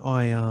out.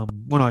 I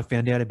when I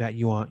found out about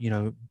your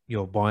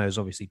bio is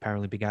obviously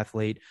Paralympic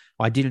athlete,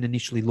 I didn't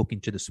initially look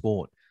into the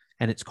sport.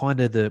 And it's kind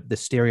of the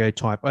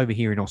stereotype over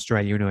here in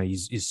Australia,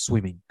 is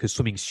swimming, because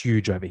swimming's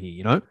huge over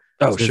here,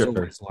 Oh, so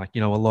sure. It's like, a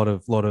lot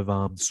of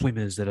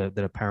swimmers that are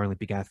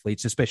Paralympic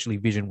athletes, especially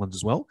vision ones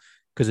as well,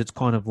 because it's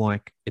kind of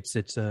like it's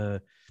a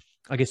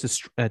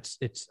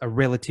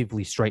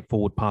relatively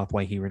straightforward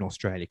pathway here in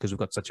Australia, because we've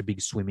got such a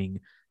big swimming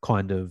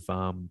kind of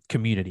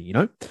community,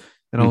 And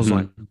I was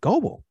like,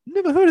 goalball,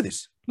 never heard of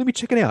this. Let me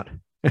check it out.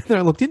 And then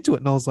I looked into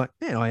it, and I was like,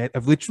 man,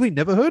 I've literally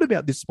never heard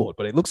about this sport,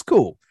 but it looks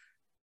cool.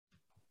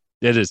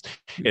 It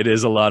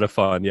is a lot of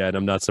fun. Yeah. And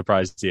I'm not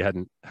surprised you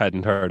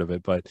hadn't heard of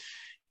it, but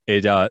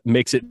it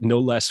makes it no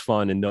less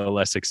fun and no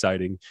less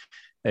exciting.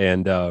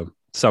 And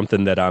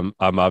something that I'm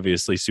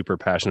obviously super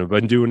passionate about.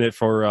 I've been doing it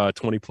for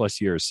 20 plus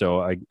years.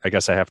 So I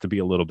guess I have to be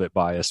a little bit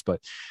biased,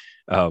 but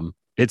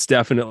it's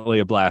definitely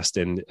a blast.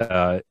 And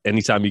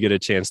anytime you get a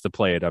chance to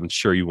play it, I'm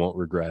sure you won't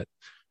regret.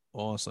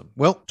 Awesome.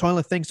 Well,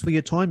 Tyler, thanks for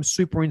your time.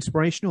 Super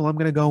inspirational. I'm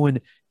going to go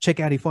and check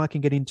out if I can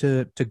get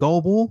into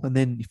goalball, and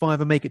then if I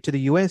ever make it to the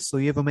US,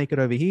 or you ever make it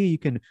over here,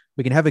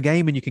 we can have a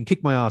game and you can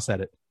kick my ass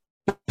at it.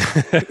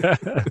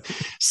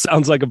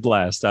 Sounds like a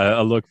blast. I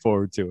look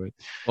forward to it.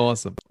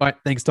 Awesome. All right.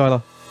 Thanks,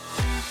 Tyler.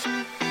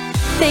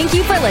 Thank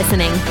you for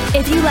listening.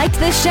 If you liked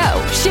this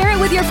show, share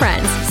it with your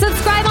friends,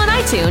 subscribe on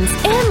iTunes,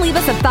 and leave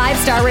us a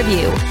 5-star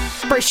review.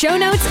 For show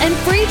notes and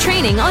free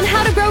training on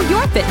how to grow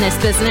your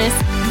fitness business,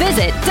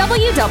 Visit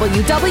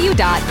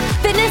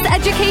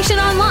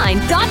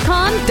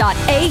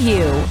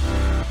www.fitnesseducationonline.com.au.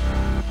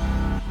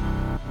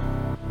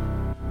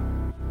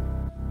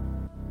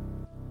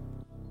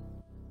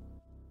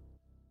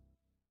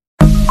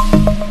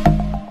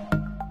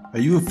 Are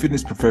you a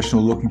fitness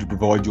professional looking to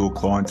provide your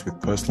clients with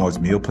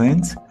personalized meal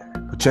plans?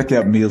 Well, check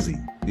out Mealsy,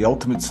 the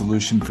ultimate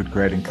solution for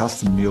creating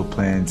custom meal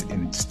plans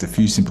in just a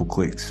few simple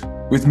clicks.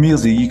 With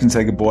Mealsy, you can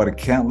say goodbye to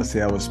countless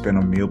hours spent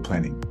on meal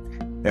planning.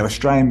 Our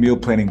Australian meal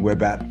planning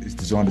web app is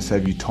designed to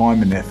save you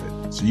time and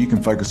effort, so you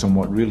can focus on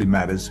what really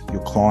matters,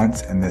 your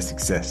clients and their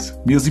success.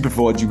 Mealsy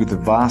provides you with a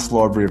vast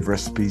library of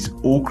recipes,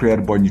 all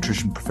created by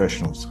nutrition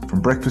professionals.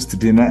 From breakfast to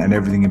dinner and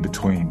everything in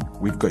between,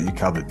 we've got you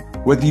covered.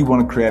 Whether you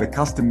want to create a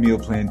custom meal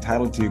plan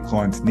tailored to your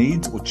client's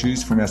needs or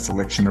choose from our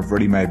selection of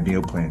ready-made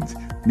meal plans,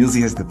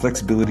 Mealsy has the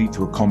flexibility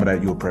to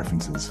accommodate your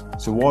preferences.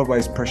 So why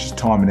waste precious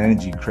time and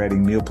energy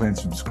creating meal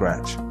plans from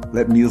scratch?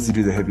 Let Mealsy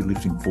do the heavy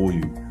lifting for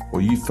you,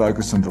 while you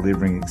focus on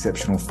delivering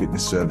exceptional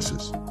fitness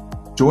services.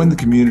 Join the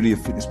community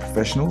of fitness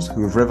professionals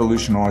who have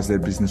revolutionised their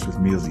business with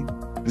Mealsy.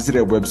 Visit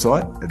our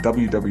website at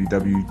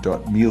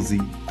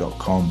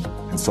www.mealsy.com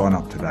and sign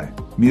up today.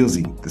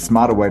 Mealsy, the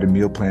smarter way to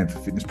meal plan for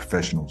fitness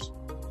professionals.